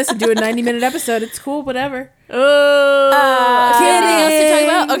marathon this and do a 90-minute episode. It's cool, whatever. Oh, anything else to talk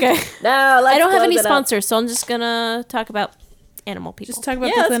about? Okay. No, let's I don't have close any it up. sponsors, so I'm just gonna talk about animal people. Just talk about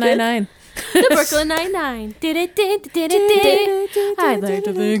Yeah, Brooklyn that's good. Nine-Nine. The Brooklyn Nine-Nine. I'd like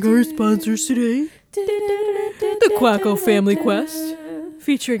to thank our sponsors today. The Quacko Family Quest,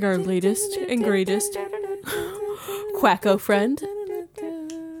 featuring our latest and greatest Quacko friend,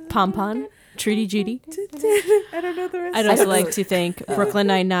 Pompon, Trudy Judy. I don't know the rest. I'd also like to thank Brooklyn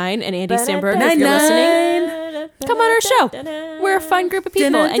Nine-Nine and Andy Samberg if you're listening. Come on our show. We're a fun group of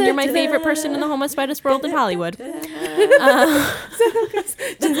people, and you're my favorite person in the homo spitus world in Hollywood.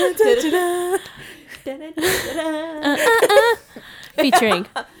 Featuring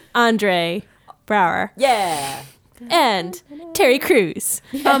Andre Brower Yeah. and Terry Crews.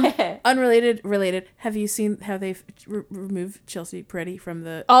 Related. Have you seen how they've removed Chelsea Peretti from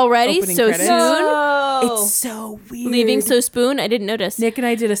the Already? opening So credits? soon? Oh. It's so weird. Leaving So Spoon? I didn't notice. Nick and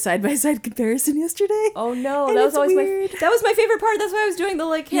I did a side-by-side comparison yesterday. Oh no, And that was it's always weird. that was my favorite part. That's why I was doing the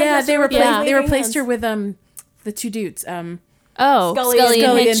like. Yeah, they replaced Yeah. they replaced her with the two dudes. Oh, Scully Scully,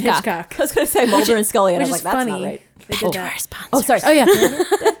 Scully and Hitchcock. I was gonna say Mulder and Scully, and I Which was is like, that's funny. not right. They did that. Our sponsor. Oh, sorry. Oh yeah.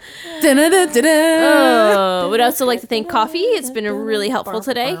 Da-da-da-da-da. Oh, would also like to thank Coffee. It's been really helpful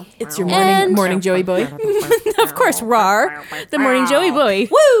today. It's your And- morning Joey boy. Of course, RAR, the morning Joey boy.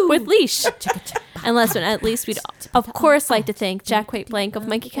 Woo! With Leash. And last but not least, we'd of course like to thank Jack White Blank of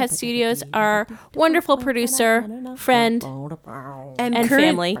Monkey Cat Studios, our wonderful producer, friend, And And current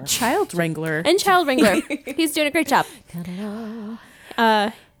family. child wrangler. and child wrangler. He's doing a great job.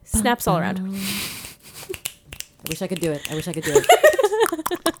 Snaps all around. I wish I could do it. I wish I could do it.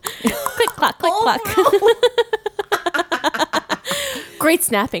 Click, clack, click, clack. Great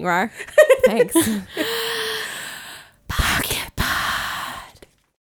snapping, RAR. Thanks.